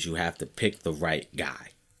do is you have to pick the right guy.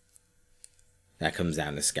 That comes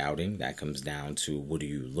down to scouting. That comes down to what are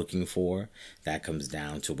you looking for. That comes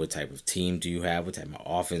down to what type of team do you have, what type of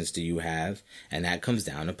offense do you have, and that comes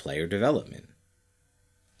down to player development.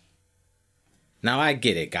 Now, I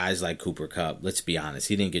get it. Guys like Cooper Kupp, let's be honest,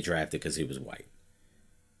 he didn't get drafted because he was white.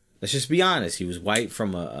 Let's just be honest. He was white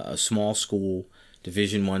from a small school,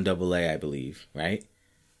 Division I AA, I believe, right?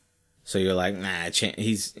 So you're like, nah,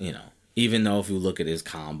 he's, even though if you look at his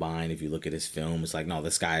combine, if you look at his film, it's like, no,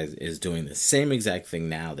 this guy is doing the same exact thing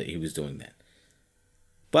now that he was doing then.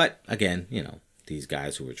 But again, these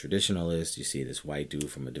guys who are traditionalists, you see this white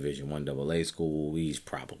dude from a Division I AA school, he's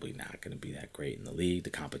probably not going to be that great in the league. The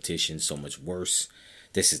competition's so much worse.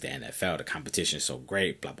 This is the NFL. The competition's so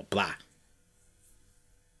great, blah, blah, blah.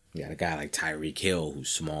 You got a guy like Tyreek Hill who's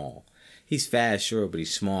small. He's fast, sure, but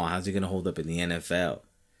he's small. How's he going to hold up in the NFL?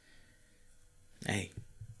 Hey.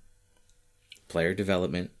 Player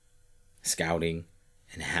development, scouting,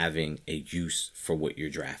 and having a use for what you're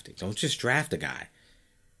drafting. Don't just draft a guy.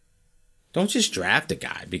 Don't just draft a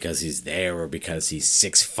guy because he's there or because he's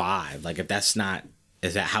 6'5". Like, if that's not,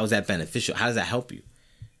 how is that beneficial? How does that help you?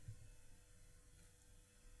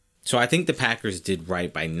 So I think the Packers did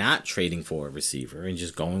right by not trading for a receiver and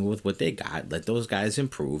just going with what they got. Let those guys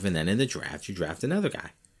improve, and then in the draft, you draft another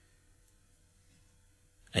guy.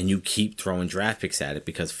 And you keep throwing draft picks at it,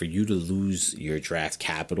 because for you to lose your draft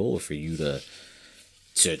capital, or for you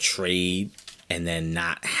to trade and then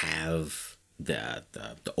not have the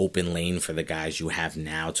open lane for the guys you have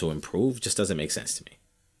now to improve, just doesn't make sense to me.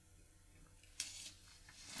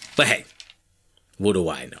 But hey, what do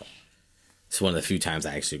I know? It's one of the few times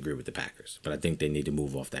I actually agree with the Packers, but I think they need to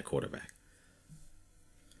move off that quarterback.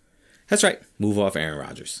 That's right, move off Aaron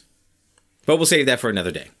Rodgers. But we'll save that for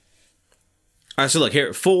another day. All right, so look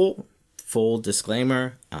here, full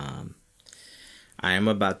disclaimer. I am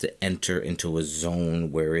about to enter into a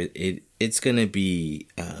zone where it's gonna be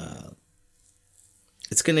a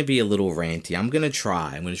little ranty. I'm gonna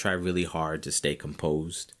try really hard to stay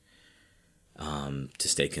composed, to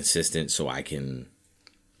stay consistent, so I can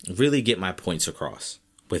really get my points across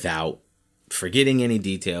without forgetting any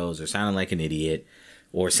details or sounding like an idiot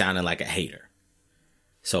or sounding like a hater.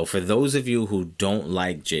 So for those of you who don't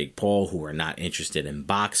like Jake Paul, who are not interested in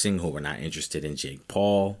boxing, who are not interested in Jake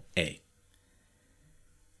Paul, hey,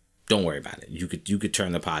 don't worry about it. You could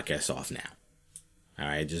turn the podcast off now. All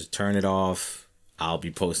right, just turn it off. I'll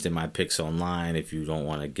be posting my picks online. If you don't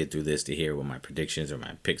want to get through this to hear what my predictions or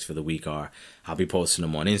my picks for the week are, I'll be posting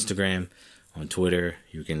them on Instagram, on Twitter.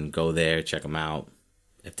 You can go there, check them out.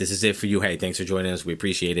 If this is it for you, hey, thanks for joining us. We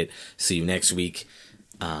appreciate it. See you next week.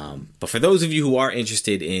 But for those of you who are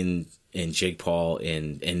interested in Jake Paul,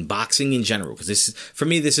 in boxing in general, because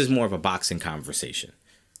this is more of a boxing conversation,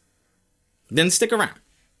 then stick around.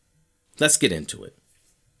 Let's get into it.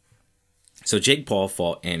 So Jake Paul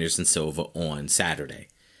fought Anderson Silva on Saturday.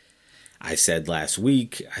 I said last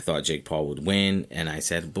week I thought Jake Paul would win, and I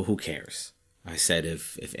said, but who cares? I said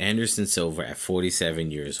if Anderson Silva at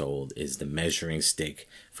 47 years old is the measuring stick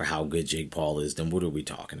for how good Jake Paul is, then what are we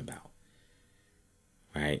talking about?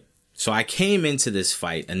 Right? So I came into this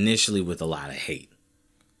fight initially with a lot of hate.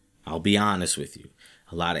 I'll be honest with you.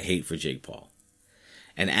 A lot of hate for Jake Paul.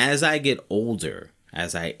 And as I get older,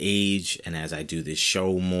 as I age, and as I do this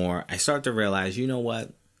show more, I start to realize, you know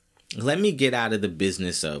what? Let me get out of the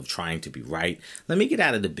business of trying to be right. Let me get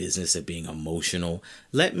out of the business of being emotional.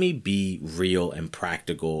 Let me be real and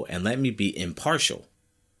practical, and let me be impartial.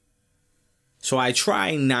 So I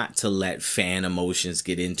try not to let fan emotions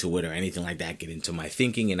get into it or anything like that get into my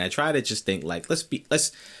thinking. And I try to just think like, let's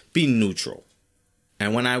be neutral.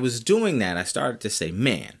 And when I was doing that, I started to say,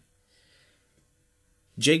 man,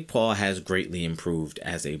 Jake Paul has greatly improved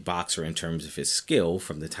as a boxer in terms of his skill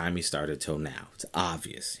from the time he started till now. It's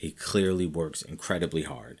obvious. He clearly works incredibly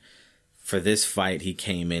hard. For this fight, he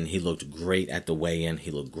came in, he looked great at the weigh-in.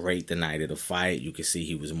 He looked great the night of the fight. You could see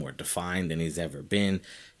he was more defined than he's ever been.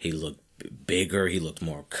 He looked bigger. He looked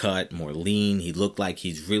more cut, more lean. He looked like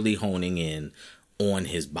he's really honing in on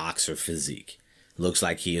his boxer physique. Looks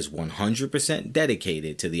like he is 100%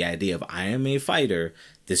 dedicated to the idea of, I am a fighter.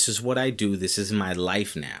 This is what I do. This is my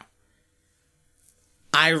life now.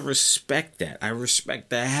 I respect that. I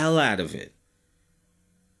respect the hell out of it.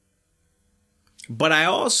 But I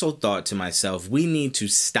also thought to myself, we need to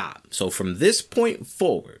stop. So from this point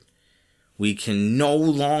forward, we can no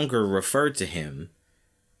longer refer to him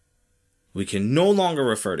as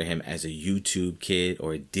a YouTube kid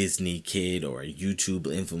or a Disney kid or a YouTube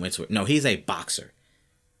influencer. No, he's a boxer.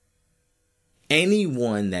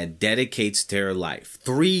 Anyone that dedicates their life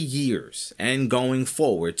 3 years and going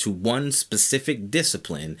forward to one specific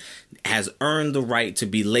discipline has earned the right to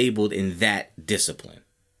be labeled in that discipline.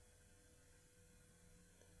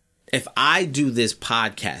 If I do this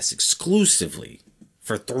podcast exclusively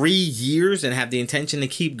for 3 years and have the intention to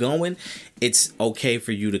keep going, it's okay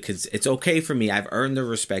for you to, it's okay for me. I've earned the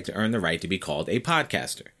respect, earned the right to be called a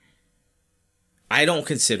podcaster. I don't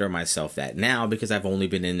consider myself that now because I've only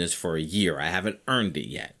been in this for a year. I haven't earned it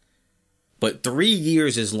yet. But 3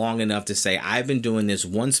 years is long enough to say I've been doing this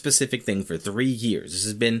one specific thing for 3 years. This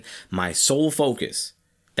has been my sole focus.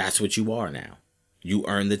 That's what you are now. You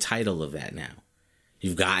earn the title of that now.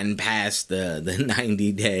 You've gotten past the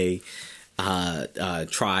 90-day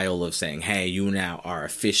trial of saying, hey, you now are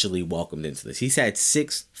officially welcomed into this. He's had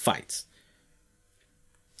 6 fights.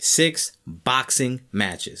 6 boxing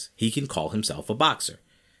matches. He can call himself a boxer.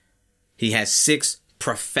 He has 6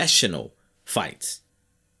 professional fights.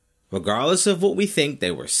 Regardless of what we think, they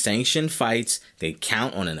were sanctioned fights. They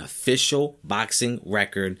count on an official boxing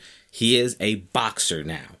record. He is a boxer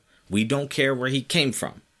now. We don't care where he came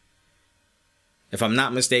from. If I'm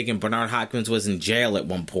not mistaken, Bernard Hopkins was in jail at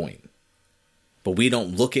one point. But we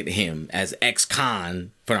don't look at him as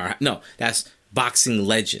ex-con Bernard. No, that's boxing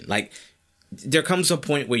legend. Like, there comes a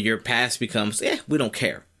point where your past becomes, we don't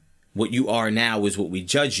care. What you are now is what we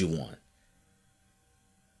judge you on.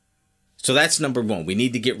 So that's number one. We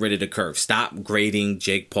need to get rid of the curve. Stop grading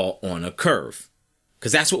Jake Paul on a curve.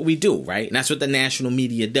 Because that's what we do, right? And that's what the national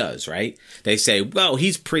media does, right? They say, well,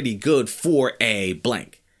 he's pretty good for a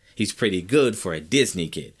blank. He's pretty good for a Disney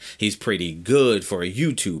kid. He's pretty good for a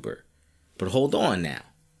YouTuber. But hold on now.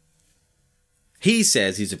 He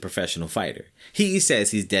says he's a professional fighter. He says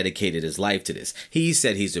he's dedicated his life to this. He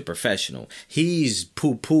said he's a professional. He's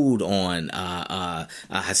poo-pooed on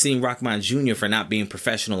Hasim Rahman Jr. for not being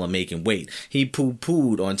professional and making weight. He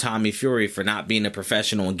poo-pooed on Tommy Fury for not being a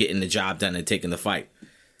professional and getting the job done and taking the fight.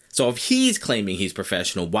 So if he's claiming he's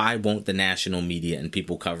professional, why won't the national media and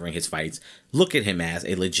people covering his fights look at him as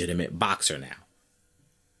a legitimate boxer now?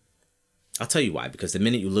 I'll tell you why. Because the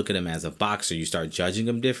minute you look at him as a boxer, you start judging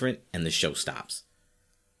him different and the show stops.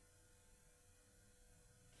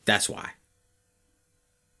 That's why.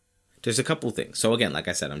 There's a couple things. So again, like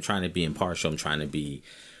I said, I'm trying to be impartial. I'm trying to be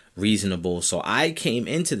reasonable. So I came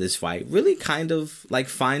into this fight really kind of like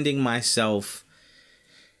finding myself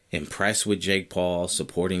impressed with Jake Paul,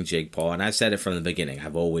 supporting Jake Paul. And I said it from the beginning. I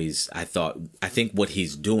think what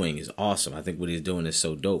he's doing is awesome. I think what he's doing is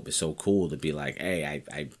so dope. It's so cool to be like, hey,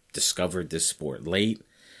 I discovered this sport late.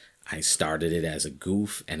 I started it as a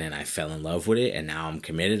goof and then I fell in love with it. And now I'm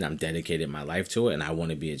committed. I'm dedicated my life to it and I want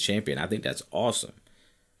to be a champion. I think that's awesome.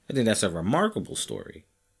 I think that's a remarkable story.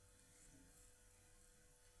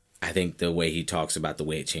 I think the way he talks about the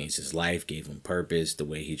way it changed his life, gave him purpose, the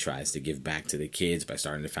way he tries to give back to the kids by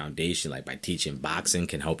starting the foundation, like by teaching boxing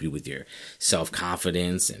can help you with your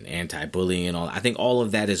self-confidence and anti-bullying and all. I think all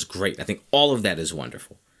of that is great. I think all of that is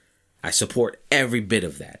wonderful. I support every bit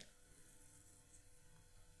of that.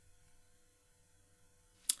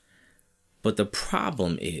 But the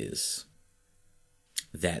problem is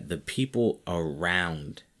that the people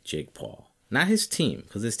around Jake Paul, not his team,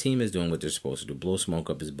 because his team is doing what they're supposed to do. Blow smoke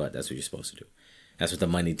up his butt. That's what you're supposed to do. That's what the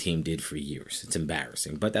money team did for years. It's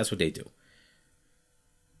embarrassing, but that's what they do.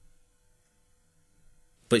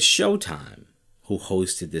 But Showtime, who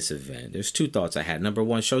hosted this event, there's 2 thoughts I had. Number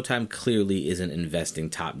one, Showtime clearly isn't investing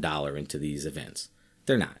top dollar into these events.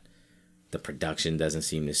 They're not. The production doesn't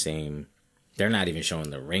seem the same. They're not even showing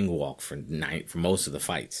the ring walk for most of the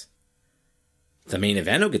fights. The main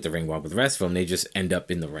event will get the ring walk, but the rest of them, they just end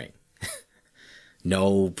up in the ring.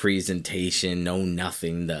 No presentation, no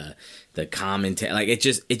nothing. The commentary, like it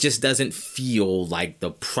just doesn't feel like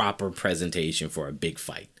the proper presentation for a big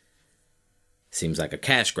fight. Seems like a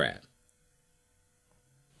cash grab.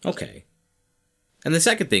 Okay. And the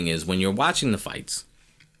second thing is when you're watching the fights,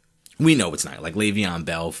 we know it's not like Le'Veon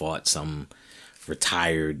Bell fought some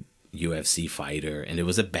retired UFC fighter, and it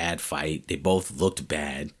was a bad fight. They both looked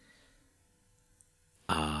bad.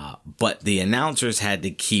 But the announcers had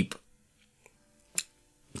to keep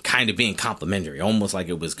kind of being complimentary, almost like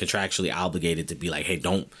it was contractually obligated to be like, hey,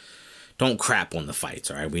 don't crap on the fights,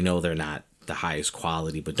 all right? We know they're not the highest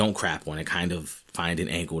quality, but don't crap on it. Kind of find an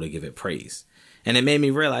angle to give it praise. And it made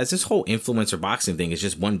me realize this whole influencer boxing thing is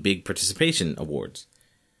just one big participation awards.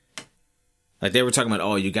 Like they were talking about,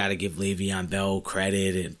 oh, you got to give Le'Veon Bell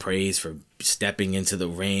credit and praise for stepping into the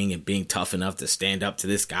ring and being tough enough to stand up to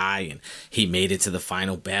this guy. And he made it to the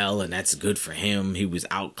final bell and that's good for him. He was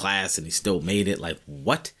outclassed and he still made it. Like,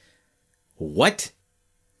 what? What?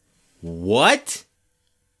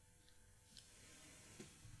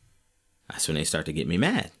 That's when they start to get me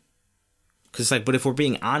mad. Because it's like, but if we're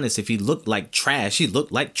being honest, if he looked like trash, he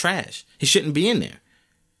looked like trash. He shouldn't be in there.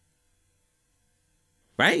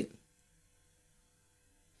 Right?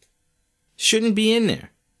 Shouldn't be in there.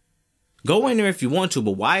 Go in there if you want to,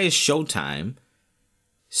 but why is Showtime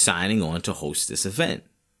signing on to host this event?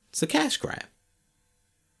 It's a cash grab.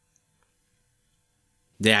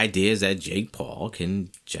 The idea is that Jake Paul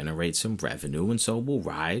can generate some revenue, and so we'll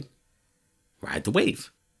ride the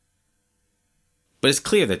wave. But it's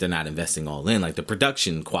clear that they're not investing all in. Like, the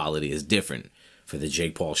production quality is different for the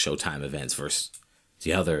Jake Paul Showtime events versus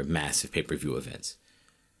the other massive pay-per-view events.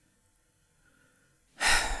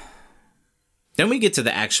 Then we get to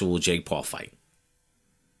the actual Jake Paul fight.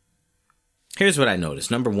 Here's what I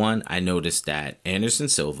noticed. Number one, I noticed that Anderson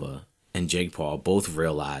Silva and Jake Paul both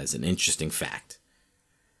realized an interesting fact.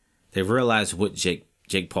 They realized what Jake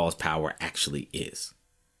Paul's power actually is.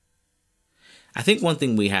 I think one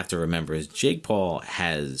thing we have to remember is Jake Paul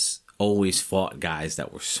has always fought guys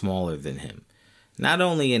that were smaller than him. Not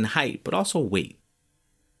only in height, but also weight.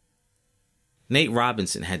 Nate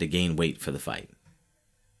Robinson had to gain weight for the fight.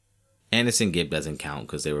 Anderson Gibb doesn't count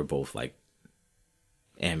because they were both like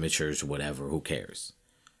amateurs, whatever, who cares?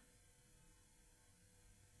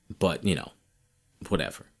 But,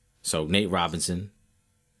 whatever. So Nate Robinson,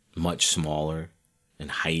 much smaller in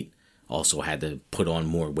height, also had to put on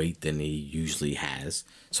more weight than he usually has.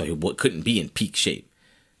 So he couldn't be in peak shape.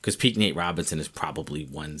 Because peak Nate Robinson is probably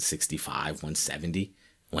 165, 170,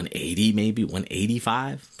 180 maybe,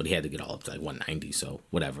 185. But he had to get all up to like 190, so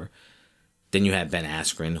whatever. Then you had Ben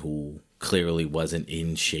Askren, who clearly wasn't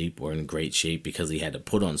in shape or in great shape because he had to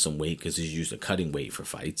put on some weight because he's used to cutting weight for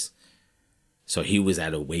fights. So he was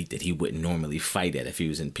at a weight that he wouldn't normally fight at if he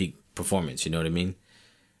was in peak performance, you know what I mean?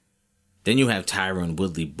 Then you have Tyron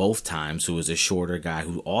Woodley both times, who is a shorter guy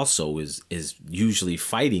who also is usually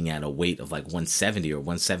fighting at a weight of like 170 or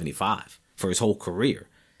 175 for his whole career.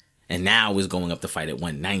 And now is going up to fight at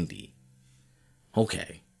 190.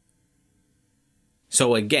 Okay.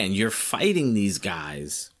 So again, you're fighting these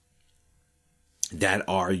guys that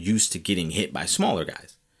are used to getting hit by smaller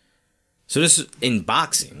guys. So this is in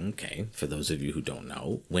boxing, okay, for those of you who don't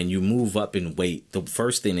know, when you move up in weight, the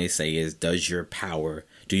first thing they say is, do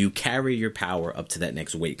you carry your power up to that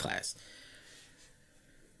next weight class?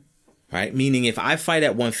 Right? Meaning if I fight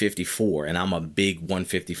at 154 and I'm a big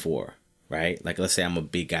 154, right? Like let's say I'm a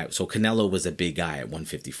big guy. So Canelo was a big guy at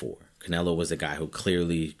 154. Canelo was a guy who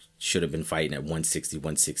clearly should have been fighting at 160,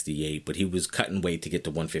 168, but he was cutting weight to get to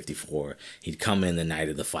 154. He'd come in the night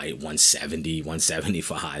of the fight 170,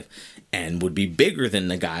 175, and would be bigger than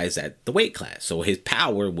the guys at the weight class. So his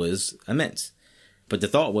power was immense. But the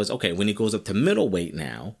thought was, okay, when he goes up to middleweight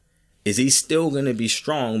now, is he still going to be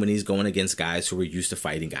strong when he's going against guys who are used to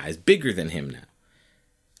fighting guys bigger than him now?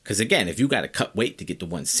 Because again, if you got to cut weight to get to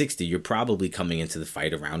 160, you're probably coming into the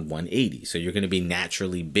fight around 180. So you're going to be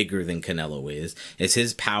naturally bigger than Canelo is. Is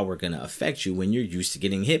his power going to affect you when you're used to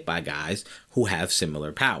getting hit by guys who have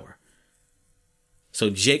similar power? So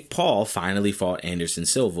Jake Paul finally fought Anderson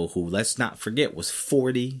Silva, who, let's not forget, was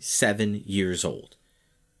 47 years old.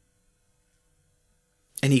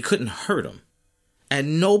 And he couldn't hurt him. At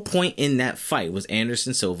no point in that fight was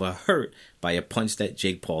Anderson Silva hurt by a punch that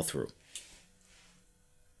Jake Paul threw.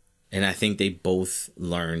 And I think they both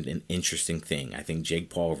learned an interesting thing. I think Jake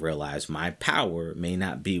Paul realized my power may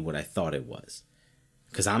not be what I thought it was.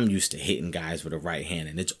 Because I'm used to hitting guys with a right hand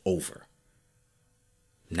and it's over.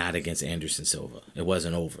 Not against Anderson Silva. It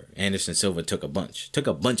wasn't over. Anderson Silva took a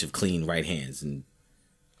bunch of clean right hands and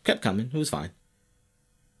kept coming. It was fine.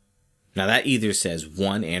 Now that either says,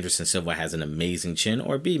 one, Anderson Silva has an amazing chin,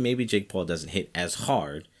 or B, maybe Jake Paul doesn't hit as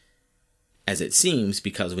hard as it seems,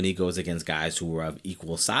 because when he goes against guys who are of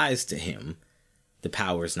equal size to him, the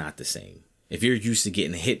power is not the same. If you're used to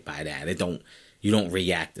getting hit by that, you don't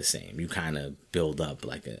react the same. You kind of build up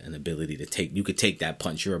like an ability to take. You could take that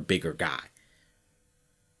punch. You're a bigger guy.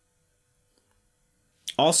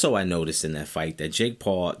 Also, I noticed in that fight that Jake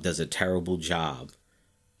Paul does a terrible job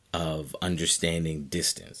of understanding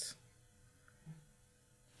distance.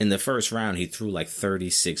 In the first round, he threw like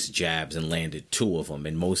 36 jabs and landed 2 of them.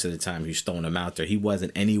 And most of the time he was throwing them out there, he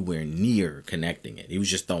wasn't anywhere near connecting it. He was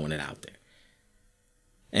just throwing it out there.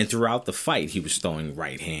 And throughout the fight, he was throwing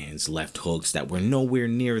right hands, left hooks that were nowhere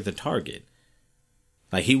near the target.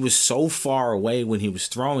 Like, he was so far away when he was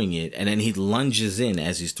throwing it, and then he lunges in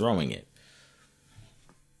as he's throwing it.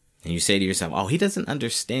 And you say to yourself, oh, he doesn't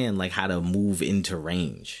understand like how to move into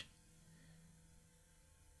range.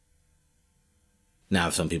 Now,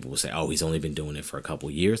 some people will say, oh, he's only been doing it for a couple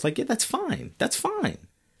years. Like, yeah, that's fine. That's fine.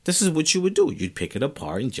 This is what you would do. You'd pick it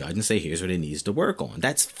apart and judge and say, here's what it needs to work on.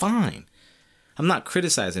 That's fine. I'm not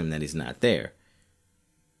criticizing him that he's not there.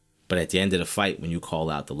 But at the end of the fight, when you call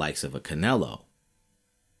out the likes of a Canelo,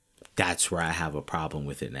 that's where I have a problem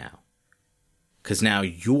with it now. Because now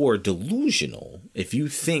you're delusional if you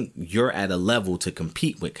think you're at a level to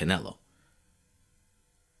compete with Canelo.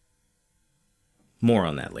 More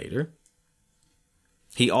on that later.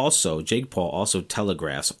 Jake Paul also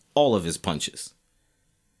telegraphs all of his punches.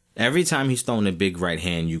 Every time he's thrown a big right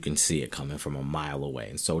hand, you can see it coming from a mile away.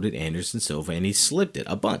 And so did Anderson Silva, and he slipped it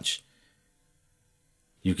a bunch.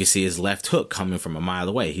 You can see his left hook coming from a mile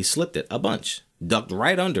away. He slipped it a bunch. Ducked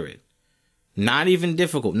right under it. Not even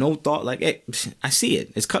difficult. No thought like, hey, I see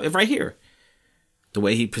it. It's right here. The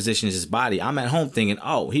way he positions his body, I'm at home thinking,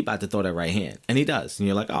 oh, he about to throw that right hand. And he does. And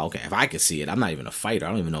you're like, oh, okay, if I could see it, I'm not even a fighter. I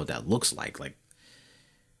don't even know what that looks like. Like,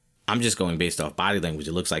 I'm just going based off body language.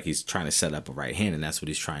 It looks like he's trying to set up a right hand, and that's what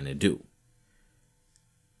he's trying to do.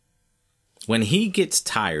 When he gets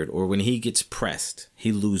tired or when he gets pressed,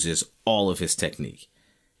 he loses all of his technique.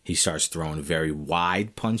 He starts throwing very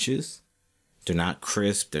wide punches. They're not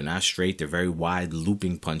crisp. They're not straight. They're very wide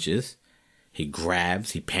looping punches. He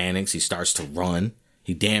grabs. He panics. He starts to run.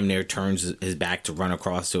 He damn near turns his back to run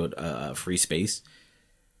across to a free space.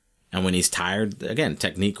 And when he's tired, again,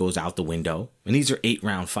 technique goes out the window. And these are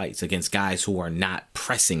 8-round fights against guys who are not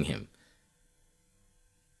pressing him.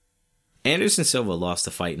 Anderson Silva lost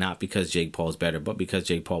the fight not because Jake Paul's better, but because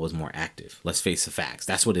Jake Paul was more active. Let's face the facts.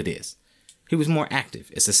 That's what it is. He was more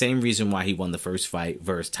active. It's the same reason why he won the first fight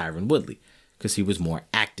versus Tyron Woodley. Because he was more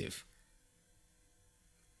active.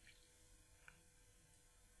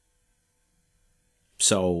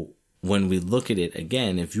 So when we look at it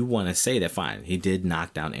again, if you want to say that, fine, he did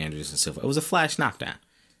knock down Anderson Silva. It was a flash knockdown.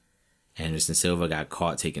 Anderson Silva got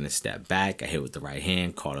caught taking a step back, got hit with the right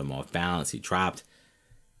hand, caught him off balance. He dropped,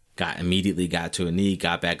 immediately got to a knee,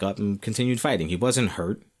 got back up and continued fighting. He wasn't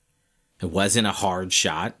hurt. It wasn't a hard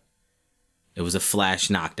shot. It was a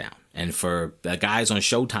flash knockdown. And for the guys on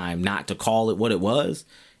Showtime not to call it what it was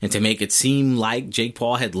and to make it seem like Jake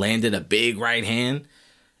Paul had landed a big right hand,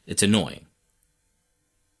 it's annoying.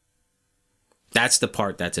 That's the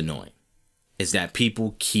part that's annoying, is that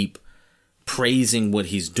people keep praising what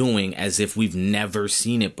he's doing as if we've never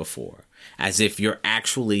seen it before, as if you're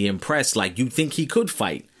actually impressed, like you think he could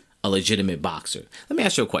fight a legitimate boxer. Let me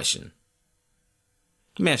ask you a question.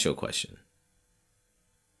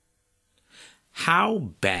 How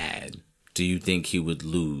bad do you think he would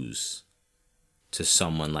lose to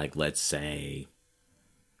someone like, let's say,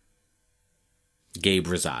 Gabe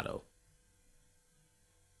Rosado?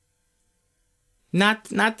 Not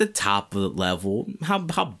the top level. How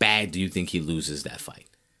bad do you think he loses that fight?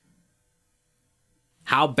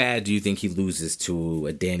 How bad do you think he loses to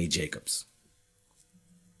a Danny Jacobs?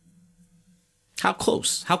 How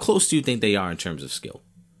close? How close do you think they are in terms of skill?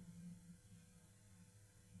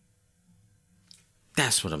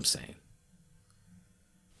 That's what I'm saying.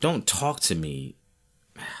 Don't talk to me.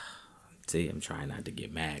 See, I'm trying not to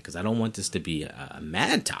get mad because I don't want this to be a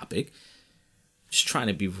mad topic. I'm just trying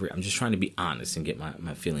to be honest and get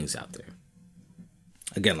my feelings out there.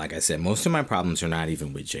 Again, like I said, most of my problems are not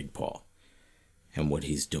even with Jake Paul and what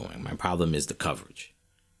he's doing. My problem is the coverage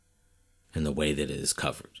and the way that it is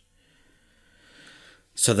covered.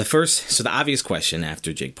 So the obvious question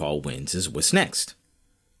after Jake Paul wins is, what's next?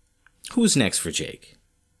 Who's next for Jake?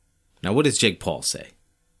 Now, what does Jake Paul say?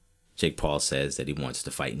 Jake Paul says that he wants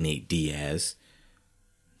to fight Nate Diaz,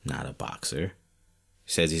 not a boxer.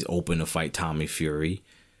 He says he's open to fight Tommy Fury.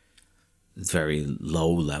 Very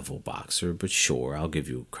low-level boxer, but sure, I'll give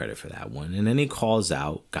you credit for that one. And then he calls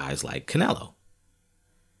out guys like Canelo.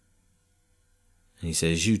 And he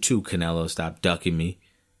says, you too, Canelo, stop ducking me.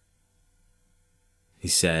 He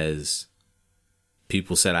says,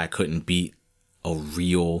 people said I couldn't beat a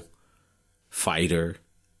real fighter,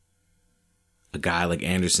 a guy like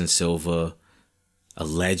Anderson Silva, a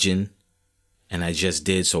legend, and I just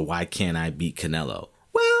did, so why can't I beat Canelo?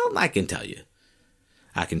 Well, I can tell you.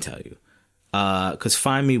 Because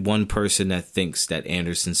find me one person that thinks that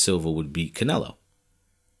Anderson Silva would beat Canelo.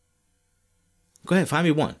 Go ahead, find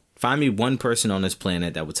me one. Find me one person on this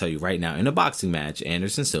planet that would tell you right now, in a boxing match,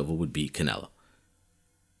 Anderson Silva would beat Canelo.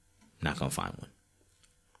 Not going to find one.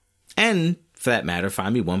 And for that matter,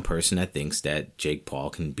 find me one person that thinks that Jake Paul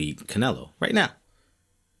can beat Canelo right now.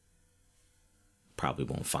 Probably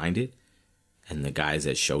won't find it. And the guys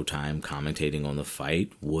at Showtime commentating on the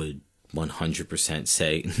fight would 100%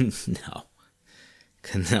 say, no.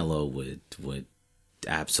 Canelo would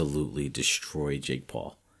absolutely destroy Jake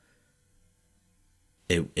Paul.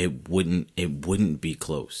 It wouldn't be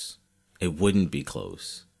close. It wouldn't be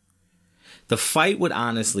close. The fight would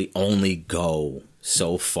honestly only go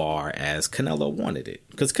so far as Canelo wanted it,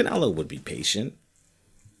 because Canelo would be patient.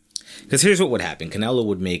 Because here's what would happen. Canelo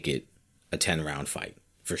would make it a 10-round fight,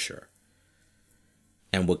 for sure.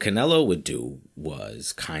 And what Canelo would do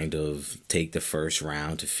was kind of take the first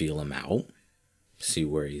round to feel him out, see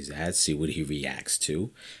where he's at, see what he reacts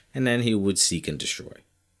to, and then he would seek and destroy.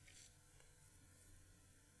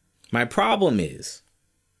 My problem is,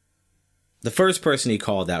 the first person he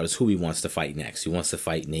called out is who he wants to fight next. He wants to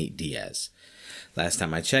fight Nate Diaz. Last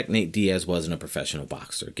time I checked, Nate Diaz wasn't a professional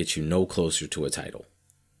boxer. Gets you no closer to a title.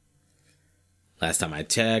 Last time I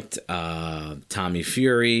checked, Tommy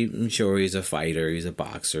Fury, I'm sure he's a fighter, he's a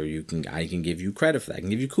boxer. I can give you credit for that. I can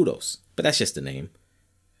give you kudos. But that's just a name.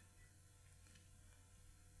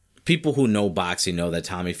 People who know boxing know that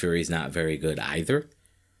Tommy Fury is not very good either.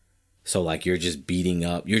 So, like, you're just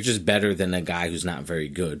better than a guy who's not very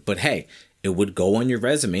good. But hey, it would go on your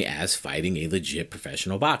resume as fighting a legit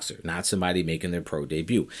professional boxer, not somebody making their pro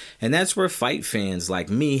debut. And that's where fight fans like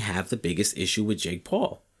me have the biggest issue with Jake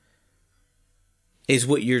Paul. Is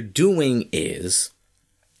what you're doing is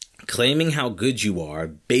claiming how good you are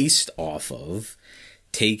based off of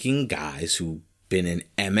taking guys who've been in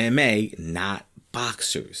MMA, not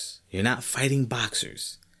boxers. You're not fighting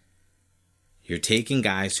boxers. You're taking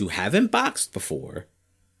guys who haven't boxed before,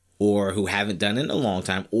 or who haven't done it in a long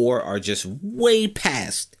time, or are just way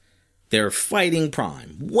past their fighting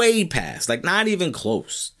prime. Way past. Like, not even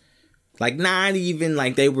close. Like, not even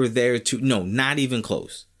like they were there to... No, not even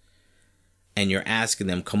close. And you're asking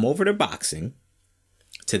them, come over to boxing,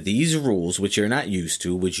 to these rules, which you're not used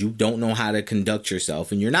to, which you don't know how to conduct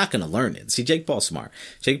yourself, and you're not going to learn it. See, Jake Paul's smart.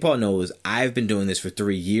 Jake Paul knows I've been doing this for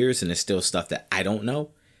 3 years, and there's still stuff that I don't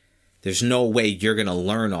know. There's no way you're going to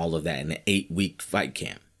learn all of that in an 8-week fight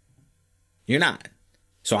camp. You're not.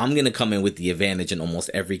 So I'm going to come in with the advantage in almost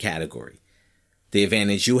every category. The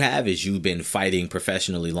advantage you have is you've been fighting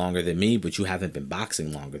professionally longer than me, but you haven't been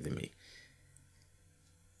boxing longer than me.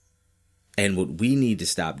 And what we need to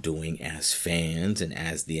stop doing as fans and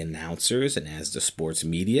as the announcers and as the sports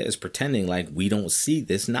media is pretending like we don't see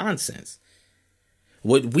this nonsense.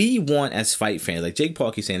 What we want as fight fans, like Jake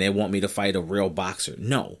Paul keeps saying they want me to fight a real boxer.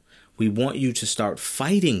 No, we want you to start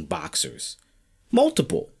fighting boxers.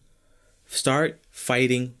 Multiple. Start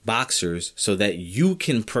fighting boxers so that you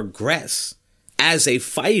can progress as a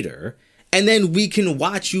fighter. And then we can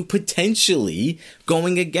watch you potentially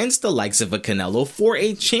going against the likes of a Canelo for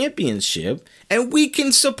a championship. And we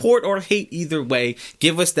can support or hate either way.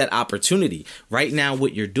 Give us that opportunity. Right now,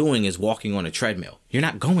 what you're doing is walking on a treadmill. You're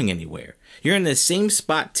not going anywhere. You're in the same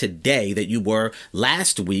spot today that you were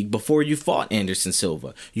last week before you fought Anderson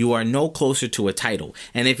Silva. You are no closer to a title.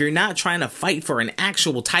 And if you're not trying to fight for an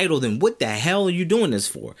actual title, then what the hell are you doing this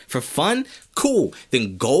for? For fun? Cool.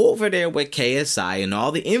 Then go over there with KSI and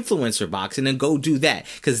all the influencer boxing and go do that.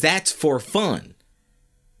 Because that's for fun.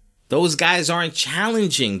 Those guys aren't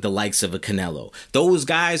challenging the likes of a Canelo. Those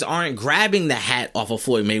guys aren't grabbing the hat off of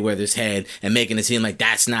Floyd Mayweather's head and making it seem like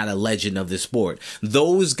that's not a legend of the sport.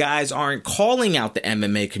 Those guys aren't calling out the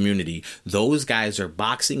MMA community. Those guys are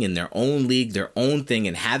boxing in their own league, their own thing,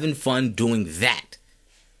 and having fun doing that.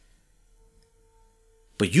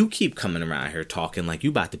 But you keep coming around here talking like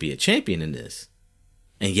you about to be a champion in this.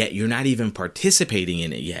 And yet you're not even participating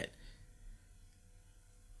in it yet.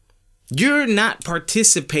 You're not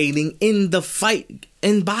participating in the fight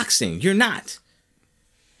in boxing. You're not.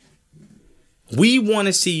 We want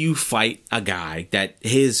to see you fight a guy that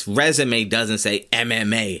his resume doesn't say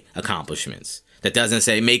MMA accomplishments. That doesn't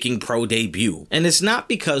say making pro debut. And it's not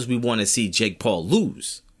because we want to see Jake Paul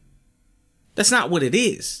lose. That's not what it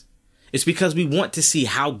is. It's because we want to see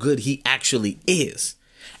how good he actually is.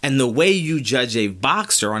 And the way you judge a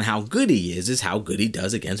boxer on how good he is how good he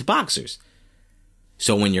does against boxers.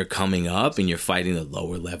 So when you're coming up and you're fighting the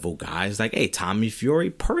lower level guys, like, hey, Tommy Fury,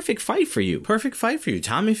 perfect fight for you. Perfect fight for you.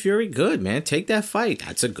 Tommy Fury, good, man. Take that fight.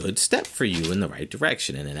 That's a good step for you in the right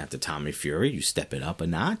direction. And then after Tommy Fury, you step it up a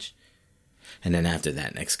notch. And then after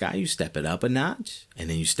that next guy, you step it up a notch. And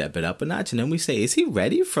then you step it up a notch. And then we say, is he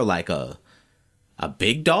ready for like a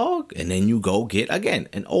big dog? And then you go get, again,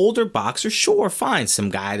 an older boxer. Sure, fine.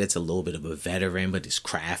 Some guy that's a little bit of a veteran, but is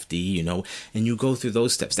crafty, you know. And you go through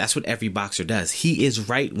those steps. That's what every boxer does. He is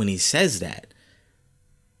right when he says that.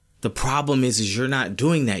 The problem is you're not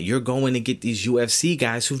doing that. You're going to get these UFC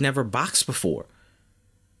guys who've never boxed before.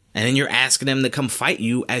 And then you're asking them to come fight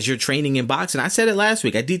you as you're training in boxing. I said it last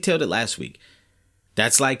week. I detailed it last week.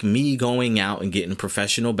 That's like me going out and getting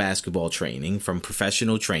professional basketball training from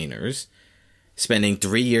professional trainers, spending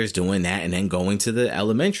 3 years doing that, and then going to the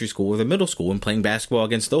elementary school or the middle school and playing basketball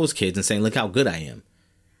against those kids and saying, look how good I am.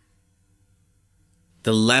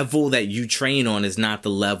 The level that you train on is not the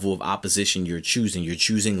level of opposition you're choosing. You're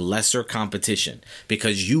choosing lesser competition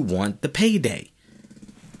because you want the payday.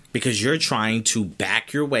 Because you're trying to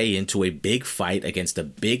back your way into a big fight against a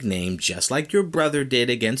big name, just like your brother did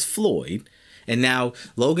against Floyd. And now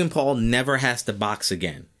Logan Paul never has to box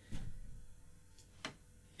again.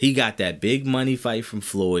 He got that big money fight from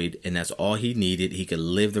Floyd, and that's all he needed. He could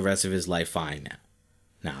live the rest of his life fine now.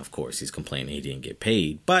 Now, of course, he's complaining he didn't get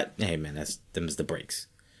paid, but hey, man, them's the breaks.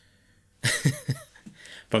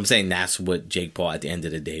 But I'm saying that's what Jake Paul at the end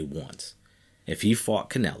of the day wants. If he fought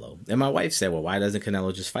Canelo, and my wife said, well, why doesn't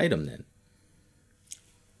Canelo just fight him then?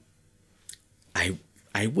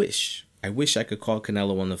 I wish I could call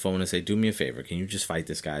Canelo on the phone and say, do me a favor, can you just fight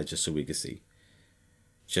this guy just so we can see?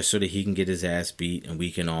 Just so that he can get his ass beat and we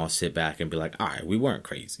can all sit back and be like, all right, we weren't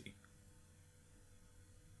crazy.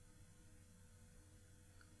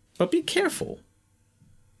 But be careful.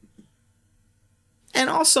 And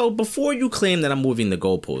also, before you claim that I'm moving the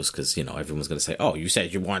goalposts, because, you know, everyone's going to say, oh, you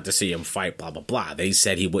said you wanted to see him fight, blah, blah, blah. They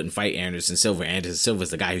said he wouldn't fight Anderson Silva. Anderson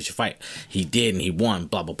Silva's the guy who should fight. He did, and he won,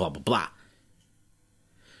 blah, blah, blah, blah, blah.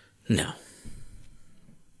 No.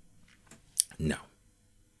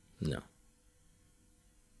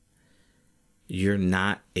 You're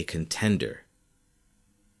not a contender.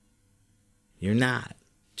 You're not.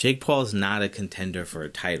 Jake Paul is not a contender for a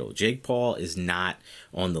title. Jake Paul is not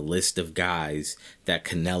on the list of guys that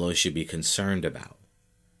Canelo should be concerned about.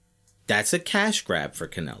 That's a cash grab for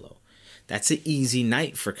Canelo. That's an easy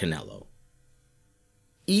night for Canelo.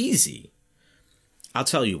 Easy. I'll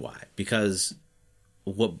tell you why. Because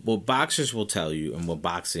what boxers will tell you and what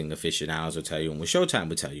boxing aficionados will tell you and what Showtime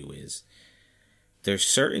will tell you is there's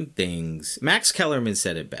certain things. Max Kellerman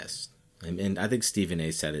said it best. And I think Stephen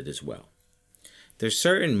A. said it as well. There's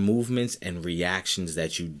certain movements and reactions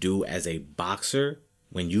that you do as a boxer.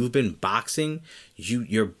 When you've been boxing,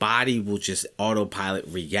 your body will just autopilot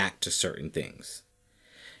react to certain things.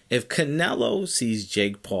 If Canelo sees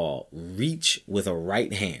Jake Paul reach with a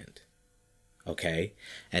right hand, okay,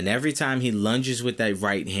 and every time he lunges with that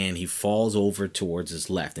right hand, he falls over towards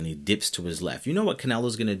his left and he dips to his left. You know what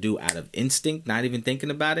Canelo's going to do out of instinct, not even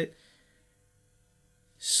thinking about it?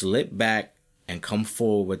 Slip back and come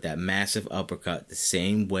forward with that massive uppercut the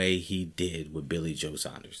same way he did with Billy Joe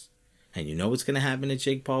Saunders. And you know what's going to happen to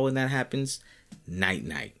Jake Paul when that happens?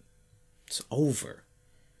 Night-night. It's over.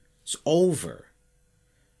 It's over.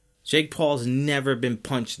 Jake Paul's never been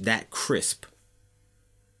punched that crisp.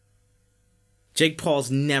 Jake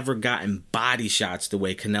Paul's never gotten body shots the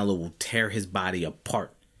way Canelo will tear his body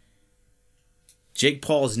apart. Jake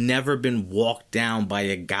Paul's never been walked down by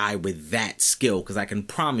a guy with that skill, because I can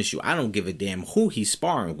promise you, I don't give a damn who he's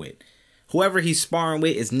sparring with. Whoever he's sparring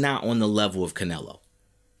with is not on the level of Canelo.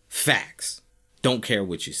 Facts. Don't care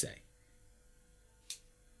what you say.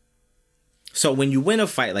 So when you win a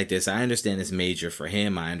fight like this, I understand it's major for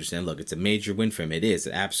him. I understand, look, it's a major win for him. It is.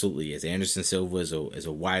 It absolutely is. Anderson Silva is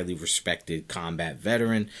a widely respected combat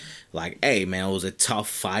veteran. Like, hey, man, it was a tough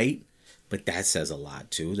fight. But that says a lot,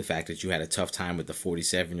 too. The fact that you had a tough time with the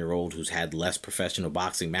 47-year-old who's had less professional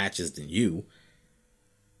boxing matches than you.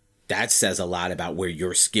 That says a lot about where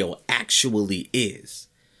your skill actually is.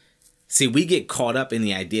 See, we get caught up in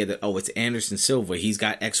the idea that, oh, it's Anderson Silva. He's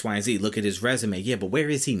got X, Y, and Z. Look at his resume. Yeah, but where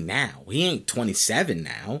is he now? He ain't 27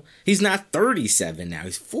 now. He's not 37 now.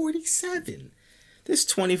 He's 47. This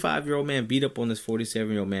 25-year-old man beat up on this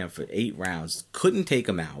 47-year-old man for 8 rounds. Couldn't take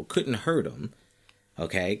him out. Couldn't hurt him.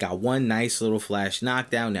 Okay, got one nice little flash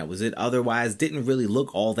knockdown. That was it. Otherwise, didn't really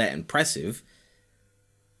look all that impressive.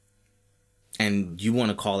 And you want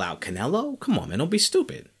to call out Canelo? Come on, man. Don't be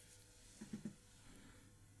stupid.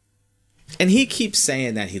 And he keeps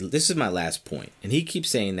saying that this is my last point. And he keeps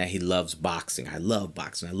saying that he loves boxing. I love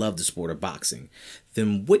boxing. I love the sport of boxing.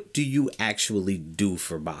 Then what do you actually do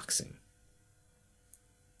for boxing?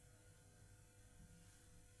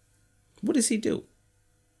 What does he do?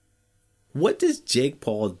 What does Jake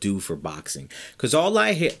Paul do for boxing? Because all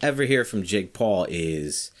I ever hear from Jake Paul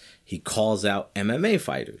is he calls out MMA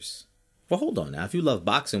fighters. Well, hold on now. If you love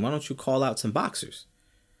boxing, why don't you call out some boxers?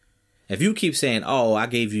 If you keep saying, oh, I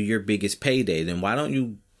gave you your biggest payday, then why don't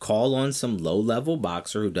you call on some low-level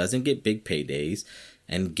boxer who doesn't get big paydays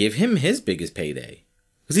and give him his biggest payday?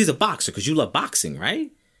 Because he's a boxer, because you love boxing,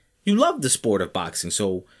 right? You love the sport of boxing,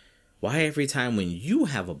 so why every time when you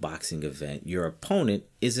have a boxing event, your opponent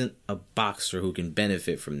isn't a boxer who can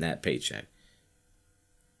benefit from that paycheck?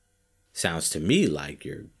 Sounds to me like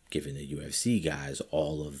you're giving the UFC guys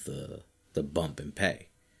all of the bump in pay.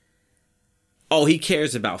 Oh, he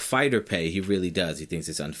cares about fighter pay. He really does. He thinks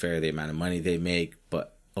it's unfair the amount of money they make.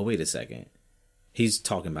 But, oh, wait a second. He's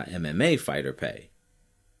talking about MMA fighter pay.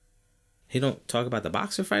 He don't talk about the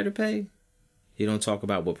boxer fighter pay. He don't talk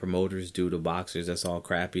about what promoters do to boxers. That's all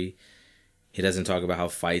crappy. He doesn't talk about how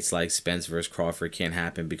fights like Spence versus Crawford can't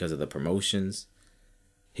happen because of the promotions.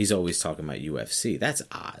 He's always talking about UFC. That's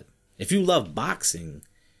odd. If you love boxing,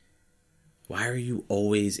 why are you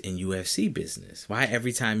always in UFC business? Why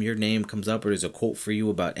every time your name comes up or there's a quote for you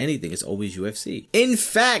about anything, it's always UFC? In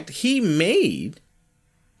fact, he made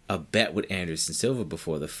a bet with Anderson Silva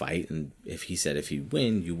before the fight, and if he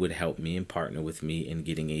win, you would help me and partner with me in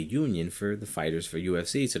getting a union for the fighters for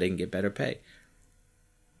UFC so they can get better pay.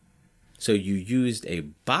 So you used a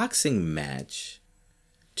boxing match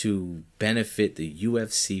to benefit the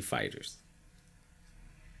UFC fighters.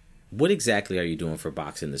 What exactly are you doing for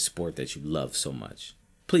boxing, the sport that you love so much?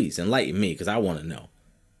 Please enlighten me, because I want to know.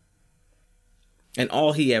 And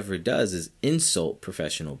all he ever does is insult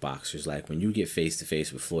professional boxers. Like when you get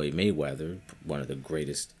face-to-face with Floyd Mayweather, one of the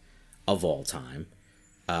greatest of all time,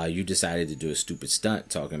 you decided to do a stupid stunt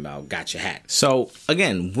talking about got your hat. So,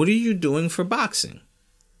 again, what are you doing for boxing?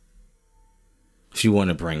 If you want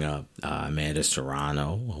to bring up Amanda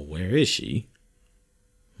Serrano, well, where is she?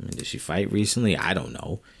 I mean, did she fight recently? I don't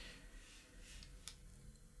know.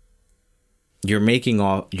 You're making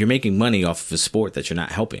money off of a sport that you're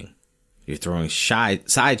not helping. You're throwing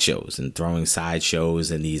sideshows, and throwing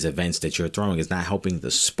sideshows and these events that you're throwing is not helping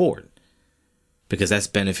the sport, because that's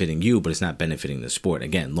benefiting you, but it's not benefiting the sport.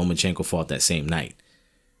 Again, Lomachenko fought that same night.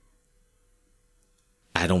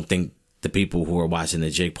 I don't think the people who were watching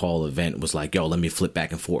the Jake Paul event was like, yo, let me flip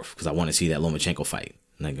back and forth because I want to see that Lomachenko fight.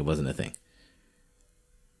 Like, it wasn't a thing.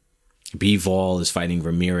 Bivol is fighting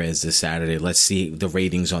Ramirez this Saturday. Let's see the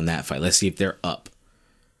ratings on that fight. Let's see if they're up,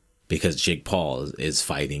 because Jake Paul is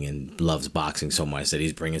fighting and loves boxing so much that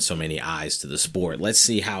he's bringing so many eyes to the sport. Let's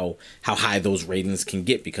see how high those ratings can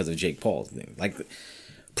get because of Jake Paul's thing. Like,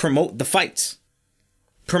 promote the fights.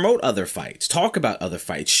 Promote other fights. Talk about other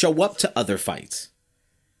fights. Show up to other fights.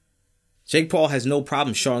 Jake Paul has no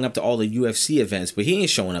problem showing up to all the UFC events, but he ain't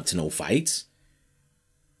showing up to no fights.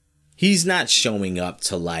 He's not showing up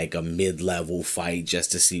to like a mid-level fight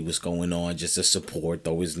just to see what's going on, just to support,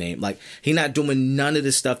 throw his name. Like, he's not doing none of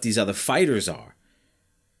the stuff these other fighters are.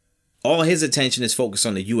 All his attention is focused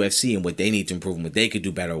on the UFC and what they need to improve and what they could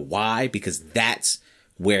do better. Why? Because that's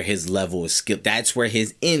where his level of skill, that's where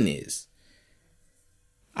his in is.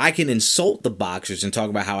 I can insult the boxers and talk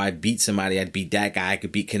about how I beat somebody, I'd beat that guy, I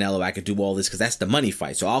could beat Canelo, I could do all this because that's the money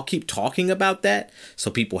fight. So I'll keep talking about that so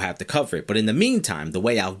people have to cover it. But in the meantime, the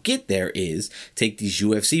way I'll get there is take these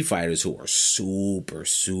UFC fighters who are super,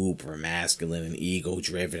 super masculine and ego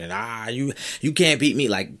driven and you can't beat me.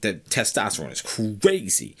 Like, the testosterone is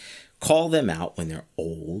crazy. Call them out when they're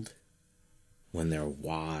old, when they're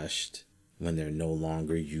washed, when they're no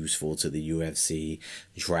longer useful to the UFC.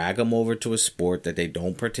 Drag them over to a sport that they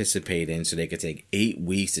don't participate in so they could take 8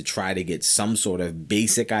 weeks to try to get some sort of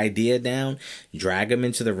basic idea down. Drag them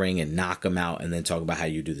into the ring and knock them out, and then talk about how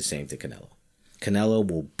you do the same to Canelo. Canelo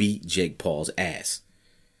will beat Jake Paul's ass.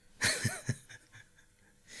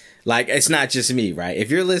 Like, it's not just me, right? If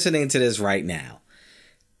you're listening to this right now,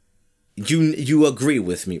 you agree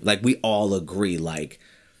with me. Like, we all agree. Like,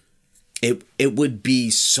 it would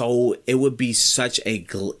be such a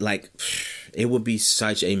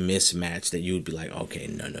mismatch that you would be like, okay,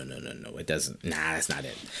 no, it doesn't. Nah, that's not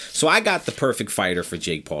it. So I got the perfect fighter for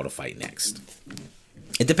Jake Paul to fight next.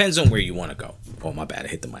 It depends on where you want to go. Oh, my bad, I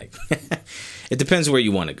hit the mic. It depends where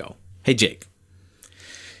you want to go. Hey, Jake,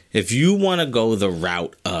 if you want to go the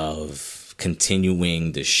route of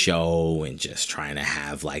continuing the show and just trying to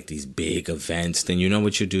have like these big events, then you know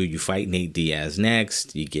what you do. You fight Nate Diaz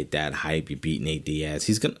next. You get that hype. You beat Nate Diaz.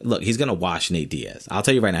 He's gonna wash Nate Diaz. I'll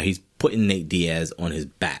tell you right now, he's putting Nate Diaz on his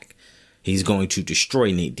back. He's going to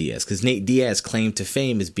destroy Nate Diaz, because Nate Diaz's claim to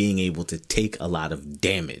fame is being able to take a lot of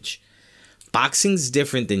damage. Boxing's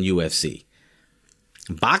different than UFC.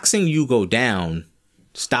 Boxing, you go down,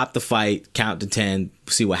 stop the fight, count to 10,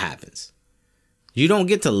 see what happens. You don't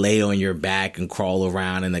get to lay on your back and crawl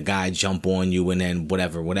around and the guy jump on you and then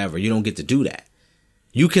whatever. You don't get to do that.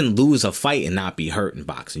 You can lose a fight and not be hurt in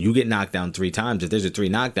boxing. You get knocked down 3 times. If there's a 3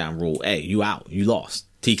 knockdown rule, hey, you out. You lost.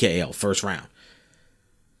 TKO, first round.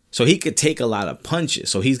 So he could take a lot of punches.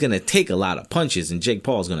 So he's going to take a lot of punches, and Jake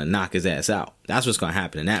Paul's going to knock his ass out. That's what's going to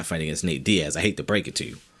happen in that fight against Nate Diaz. I hate to break it to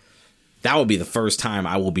you. That will be the first time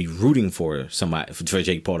I will be rooting for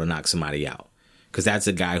Jake Paul to knock somebody out. Because that's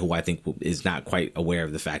a guy who I think is not quite aware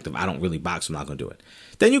of the fact of, I don't really box, I'm not going to do it.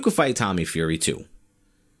 Then you could fight Tommy Fury too.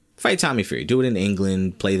 Fight Tommy Fury. Do it in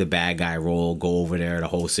England. Play the bad guy role. Go over there. The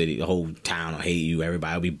whole city, the whole town will hate you.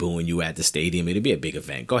 Everybody will be booing you at the stadium. It'll be a big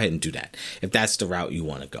event. Go ahead and do that if that's the route you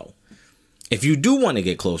want to go. If you do want to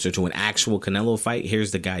get closer to an actual Canelo fight,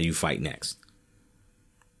 here's the guy you fight next.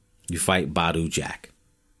 You fight Badou Jack.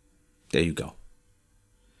 There you go.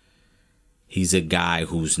 He's a guy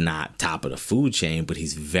who's not top of the food chain, but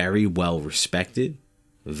he's very well respected.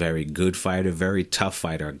 Very good fighter, very tough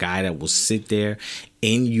fighter. A guy that will sit there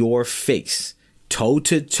in your face, toe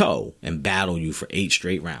to toe, and battle you for 8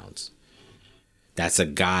 straight rounds. That's a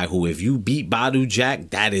guy who, if you beat Badou Jack,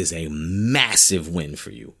 that is a massive win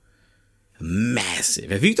for you.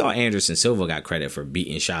 Massive. If you thought Anderson Silva got credit for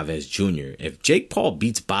beating Chavez Jr., if Jake Paul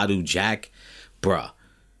beats Badou Jack, bruh,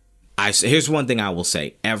 here's one thing I will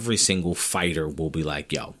say. Every single fighter will be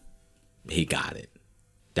like, yo, he got it.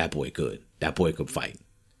 That boy good. That boy could fight.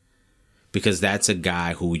 Because that's a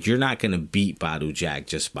guy who you're not going to beat Badou Jack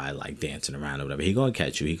just by like dancing around or whatever. He going to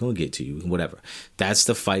catch you. He going to get to you. Whatever. That's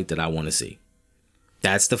the fight that I want to see.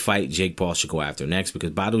 That's the fight Jake Paul should go after next, because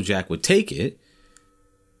Badou Jack would take it.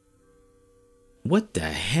 What the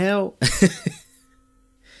hell?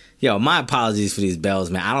 Yo, my apologies for these bells,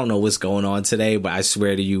 man. I don't know what's going on today, but I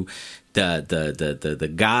swear to you,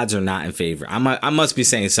 the gods are not in favor. I must be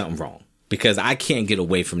saying something wrong, because I can't get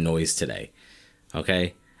away from noise today.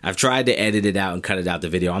 Okay? I've tried to edit it out and cut it out the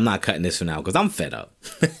video. I'm not cutting this one out because I'm fed up.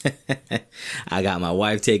 I got my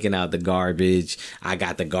wife taking out the garbage. I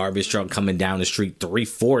got the garbage truck coming down the street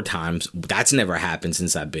 3-4 times. That's never happened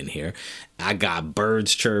since I've been here. I got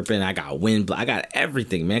birds chirping. I got wind. I got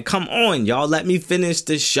everything, man. Come on, y'all. Let me finish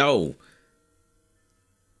the show.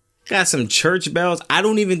 Got some church bells. I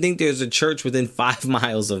don't even think there's a church within 5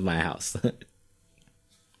 miles of my house.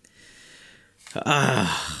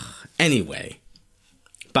 Anyway.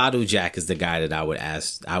 Badou Jack is the guy that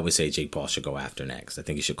I would say Jake Paul should go after next. I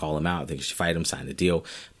think he should call him out. I think he should fight him, sign the deal.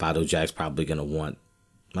 Badou Jack's probably going to want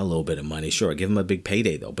a little bit of money. Sure, give him a big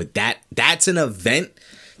payday though. But that's an event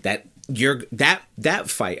that that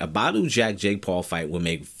fight, a Badou Jack Jake Paul fight, will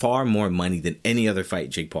make far more money than any other fight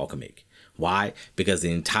Jake Paul can make. Why? Because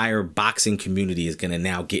the entire boxing community is going to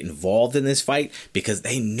now get involved in this fight because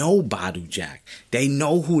they know Badou Jack. They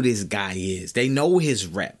know who this guy is. They know his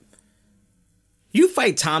rep. You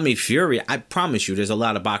fight Tommy Fury, I promise you there's a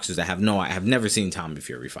lot of boxers that have never seen Tommy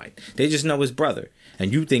Fury fight. They just know his brother.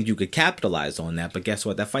 And you think you could capitalize on that, but guess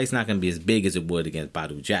what? That fight's not going to be as big as it would against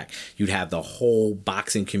Badou Jack. You'd have the whole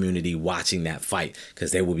boxing community watching that fight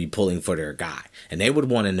because they would be pulling for their guy. And they would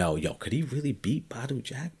want to know, yo, could he really beat Badou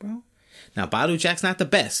Jack, bro? Now, Badou Jack's not the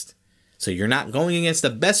best. So you're not going against the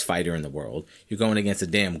best fighter in the world. You're going against a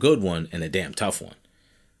damn good one and a damn tough one.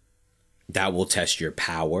 That will test your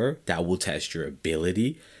power. That will test your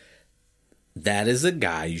ability. That is a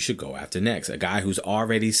guy you should go after next. A guy who's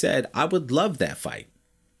already said, I would love that fight.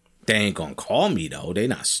 They ain't gonna call me, though. They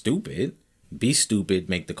not stupid. Be stupid,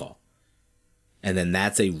 make the call. And then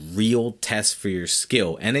that's a real test for your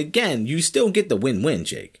skill. And again, you still get the win-win,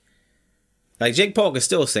 Jake. Like, Jake Paul can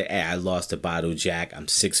still say, hey, I lost to Badou Jack. I'm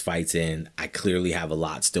 6 fights in. I clearly have a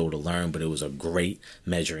lot still to learn, but it was a great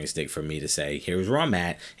measuring stick for me to say, here's where I'm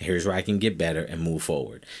at, and here's where I can get better and move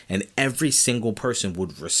forward. And every single person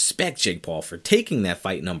would respect Jake Paul for taking that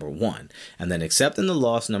fight, number 1, and then accepting the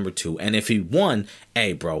loss, number 2. And if he won,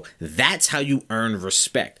 hey, bro, that's how you earn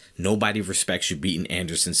respect. Nobody respects you beating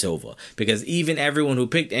Anderson Silva. Because even everyone who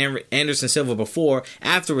picked Anderson Silva before,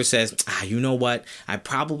 afterwards says, you know what? I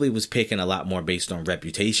probably was picking a lot more based on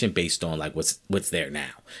reputation, based on like what's there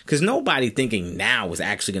now. Because nobody thinking now was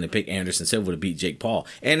actually going to pick Anderson Silva to beat Jake Paul.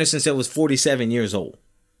 Anderson Silva was 47 years old.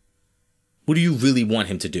 What do you really want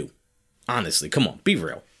him to do? Honestly, come on, be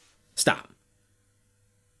real. Stop.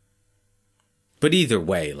 But either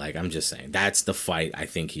way, like I'm just saying, that's the fight I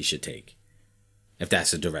think he should take. If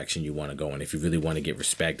that's the direction you want to go in, if you really want to get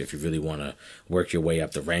respect, if you really want to work your way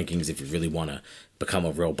up the rankings, if you really want to become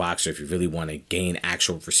a real boxer, if you really want to gain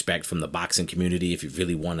actual respect from the boxing community, if you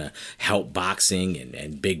really want to help boxing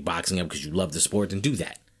and big boxing up because you love the sport, then do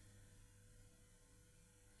that.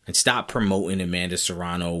 And stop promoting Amanda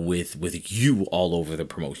Serrano with you all over the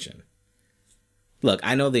promotion. Look,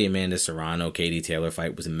 I know the Amanda Serrano-Katie Taylor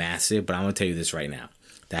fight was massive, but I'm going to tell you this right now.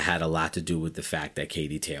 That had a lot to do with the fact that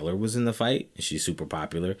Katie Taylor was in the fight. And she's super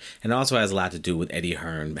popular. And it also has a lot to do with Eddie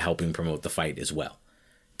Hearn helping promote the fight as well.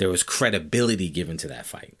 There was credibility given to that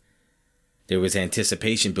fight. There was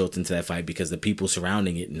anticipation built into that fight because the people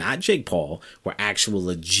surrounding it, not Jake Paul, were actual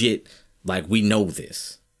legit, like, we know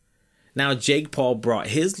this. Now, Jake Paul brought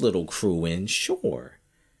his little crew in, sure.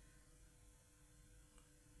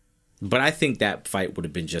 But I think that fight would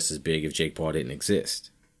have been just as big if Jake Paul didn't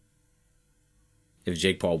exist. If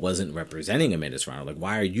Jake Paul wasn't representing Amanda Serrano, like,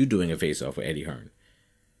 why are you doing a face-off with Eddie Hearn?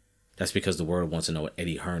 That's because the world wants to know what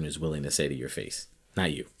Eddie Hearn is willing to say to your face,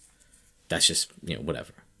 not you. That's just,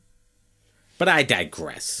 whatever. But I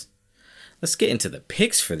digress. Let's get into the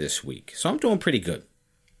picks for this week. So I'm doing pretty good.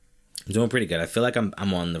 I feel like I'm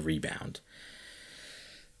on the rebound.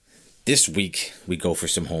 This week, we go for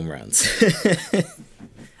some home runs.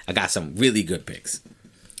 I got some really good picks.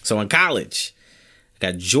 So in college,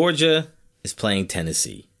 I got Georgia is playing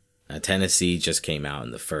Tennessee. Now, Tennessee just came out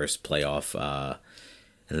in the first playoff,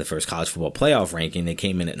 in the first college football playoff ranking. They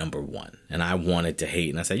came in at number 1. And I wanted to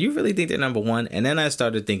hate. And I said, you really think they're number 1? And then I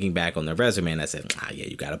started thinking back on their resume. And I said, yeah,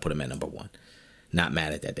 you got to put them at number 1. Not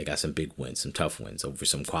mad at that. They got some big wins, some tough wins over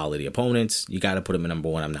some quality opponents. You got to put them at number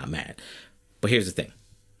 1. I'm not mad. But here's the thing.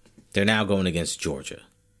 They're now going against Georgia.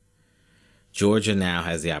 Georgia now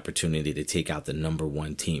has the opportunity to take out the number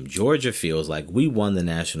 1 team. Georgia feels like we won the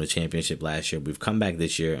national championship last year. We've come back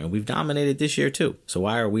this year, and we've dominated this year too. So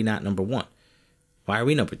why are we not number 1? Why are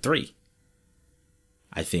we number 3?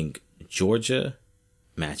 I think Georgia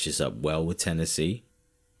matches up well with Tennessee.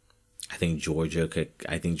 I think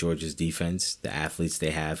Georgia's defense, the athletes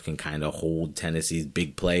they have, can kind of hold Tennessee's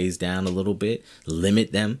big plays down a little bit,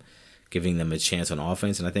 limit them, giving them a chance on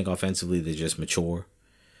offense. And I think offensively, they're just mature.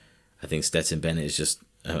 I think Stetson Bennett is just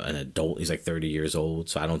an adult. He's like 30 years old,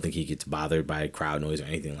 so I don't think he gets bothered by crowd noise or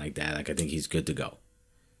anything like that. Like, I think he's good to go.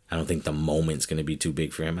 I don't think the moment's going to be too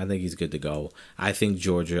big for him. I think he's good to go. I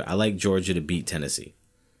like Georgia to beat Tennessee.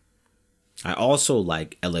 I also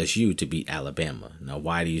like LSU to beat Alabama. Now,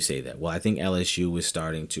 why do you say that? Well, I think LSU is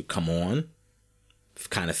starting to come on,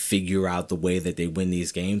 kind of figure out the way that they win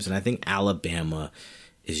these games. And I think Alabama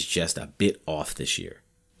is just a bit off this year.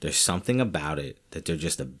 There's something about it that they're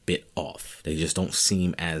just a bit off. They just don't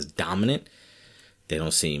seem as dominant. They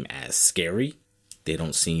don't seem as scary. They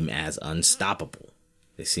don't seem as unstoppable.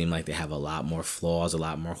 They seem like they have a lot more flaws, a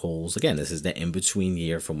lot more holes. Again, this is the in-between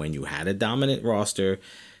year from when you had a dominant roster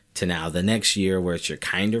to now the next year where you're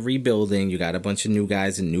kind of rebuilding. You got a bunch of new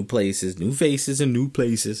guys in new places, new faces in new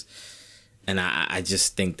places. And I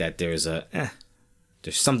just think that there's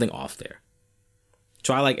something off there.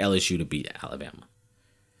 So I like LSU to beat Alabama.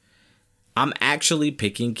 I'm actually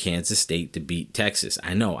picking Kansas State to beat Texas.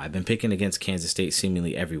 I know I've been picking against Kansas State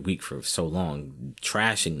seemingly every week for so long,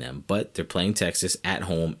 trashing them, but they're playing Texas at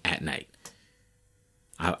home at night.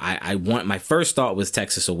 My first thought was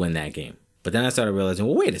Texas will win that game. But then I started realizing,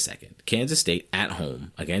 well, wait a second. Kansas State at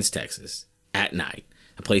home against Texas at night.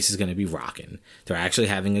 The place is going to be rocking. They're actually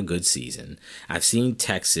having a good season. I've seen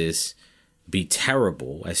Texas be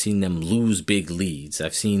terrible. I've seen them lose big leads.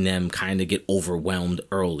 I've seen them kind of get overwhelmed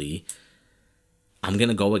early. I'm going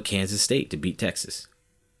to go with Kansas State to beat Texas.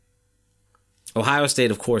 Ohio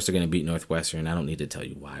State, of course, they're going to beat Northwestern. I don't need to tell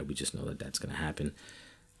you why. We just know that that's going to happen.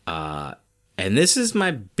 And this is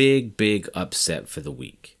my big upset for the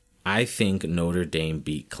week. I think Notre Dame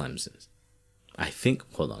beat Clemson.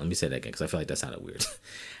 Hold on, let me say that again because I feel like that sounded weird.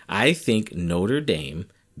 I think Notre Dame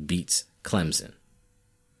beats Clemson.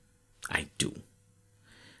 I do.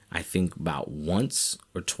 I think about once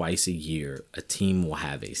or twice a year, a team will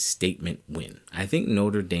have a statement win. I think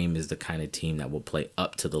Notre Dame is the kind of team that will play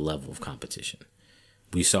up to the level of competition.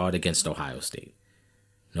 We saw it against Ohio State.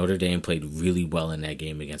 Notre Dame played really well in that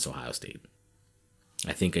game against Ohio State.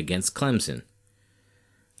 I think against Clemson,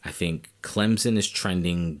 I think Clemson is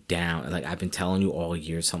trending down. Like I've been telling you all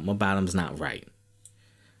year, something about them's not right.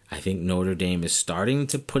 I think Notre Dame is starting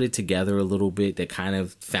to put it together a little bit. They kind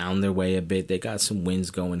of found their way a bit. They got some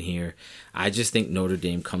wins going here. I just think Notre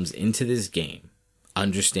Dame comes into this game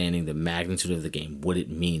understanding the magnitude of the game, what it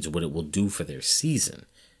means, what it will do for their season.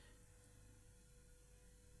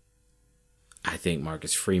 I think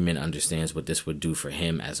Marcus Freeman understands what this would do for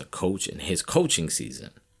him as a coach in his coaching season.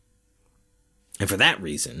 And for that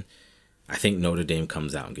reason, I think Notre Dame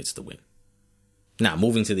comes out and gets the win. Now,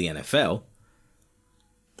 moving to the NFL,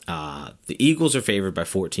 the Eagles are favored by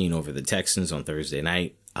 14 over the Texans on Thursday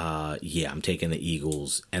night. I'm taking the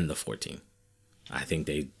Eagles and the 14. I think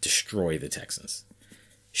they destroy the Texans.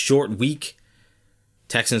 Short week.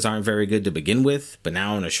 Texans aren't very good to begin with, but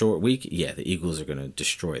now in a short week, the Eagles are going to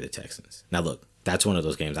destroy the Texans. Now, look, that's one of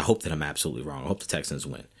those games. I hope that I'm absolutely wrong. I hope the Texans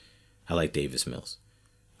win. I like Davis Mills.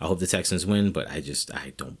 I hope the Texans win, but I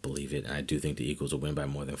don't believe it. And I do think the Eagles will win by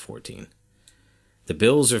more than 14. The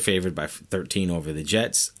Bills are favored by 13 over the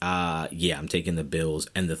Jets. I'm taking the Bills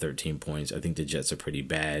and the 13 points. I think the Jets are pretty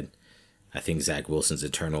bad. I think Zach Wilson's a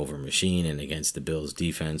turnover machine, and against the Bills'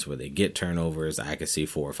 defense where they get turnovers, I could see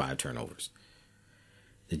 4 or 5 turnovers.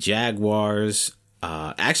 The Jaguars,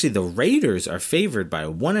 the Raiders are favored by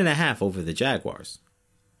 1.5 over the Jaguars.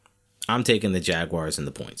 I'm taking the Jaguars and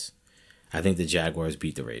the points. I think the Jaguars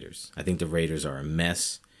beat the Raiders. I think the Raiders are a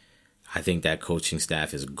mess. I think that coaching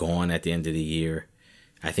staff is gone at the end of the year.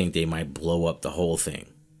 I think they might blow up the whole thing.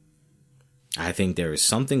 I think there is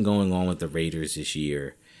something going on with the Raiders this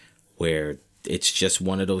year where it's just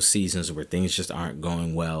one of those seasons where things just aren't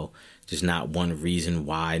going well. There's not one reason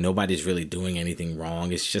why. Nobody's really doing anything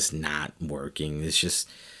wrong. It's just not working. It's just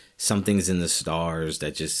something's in the stars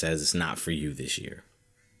that just says it's not for you this year.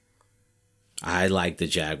 I like the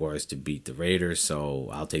Jaguars to beat the Raiders, so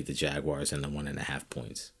I'll take the Jaguars and the 1.5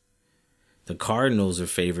 points. The Cardinals are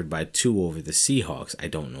favored by 2 over the Seahawks. I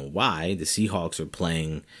don't know why. The Seahawks are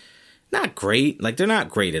playing not great. Like, they're not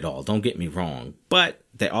great at all. Don't get me wrong. But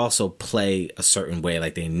they also play a certain way.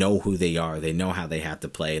 Like, they know who they are. They know how they have to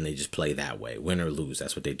play, and they just play that way. Win or lose,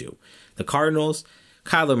 that's what they do. The Cardinals,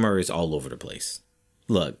 Kyler Murray's all over the place.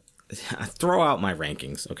 Look, throw out my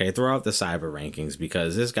rankings, okay? Throw out the cyber rankings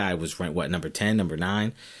because this guy was ranked, number 10, number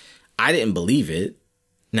 9? I didn't believe it.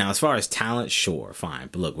 Now, as far as talent, sure, fine.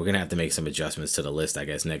 But look, we're going to have to make some adjustments to the list, I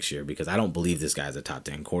guess, next year because I don't believe this guy's a top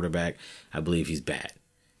 10 quarterback. I believe he's bad.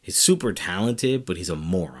 He's super talented, but he's a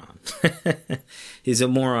moron. He's a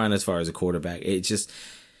moron as far as a quarterback. It just,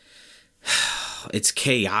 it's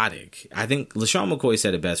chaotic. I think LaShawn McCoy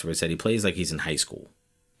said it best where he said he plays like he's in high school.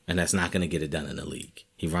 And that's not going to get it done in the league.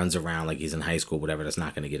 He runs around like he's in high school, whatever. That's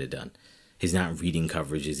not going to get it done. He's not reading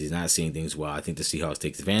coverages. He's not seeing things well. I think the Seahawks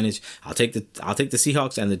takes advantage. I'll take the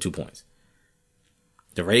Seahawks and the 2 points.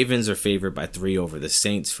 The Ravens are favored by 3 over the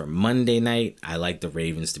Saints for Monday night. I like the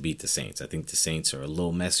Ravens to beat the Saints. I think the Saints are a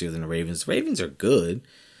little messier than the Ravens. The Ravens are good.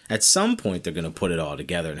 At some point, they're going to put it all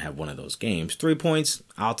together and have one of those games. 3 points.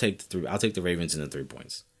 I'll take the Ravens and the 3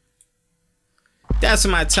 points. That's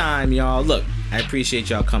my time, y'all. Look, I appreciate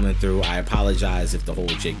y'all coming through. I apologize if the whole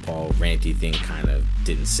Jake Paul ranty thing kind of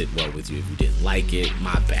didn't sit well with you. If you didn't like it,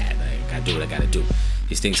 my bad. I gotta do what I gotta do.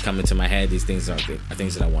 These things come into my head. These things are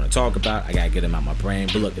things that I want to talk about. I gotta get them out my brain.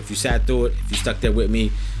 But look, if you sat through it, if you stuck there with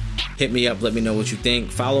me, hit me up. Let me know what you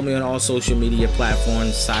think. Follow me on all social media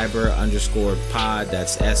platforms. Cyber_pod.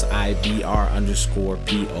 That's SIBR_POD.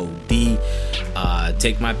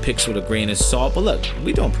 Take my picks with a grain of salt. But look,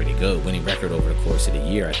 we doing pretty good. Winning record over the course of the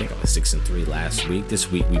year. I think I was 6-3 last week.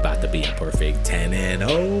 This week we about to be a perfect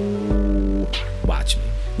 10-0. Watch me.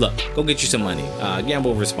 Look, go get you some money.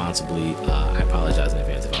 Gamble responsibly. I apologize in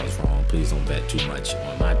advance if I was wrong. Please don't bet too much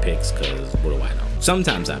on my picks because what do I know?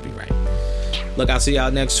 Sometimes I'll be right. Look, I'll see y'all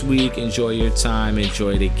next week. Enjoy your time.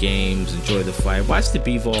 Enjoy the games. Enjoy the fight. Watch the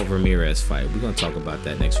Bivol Ramirez fight. We're going to talk about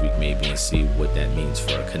that next week maybe and see what that means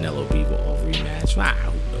for a Canelo Bivol rematch. Who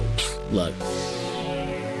knows? Look,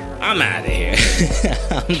 I'm out of here.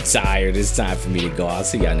 I'm tired. It's time for me to go. I'll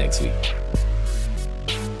see y'all next week.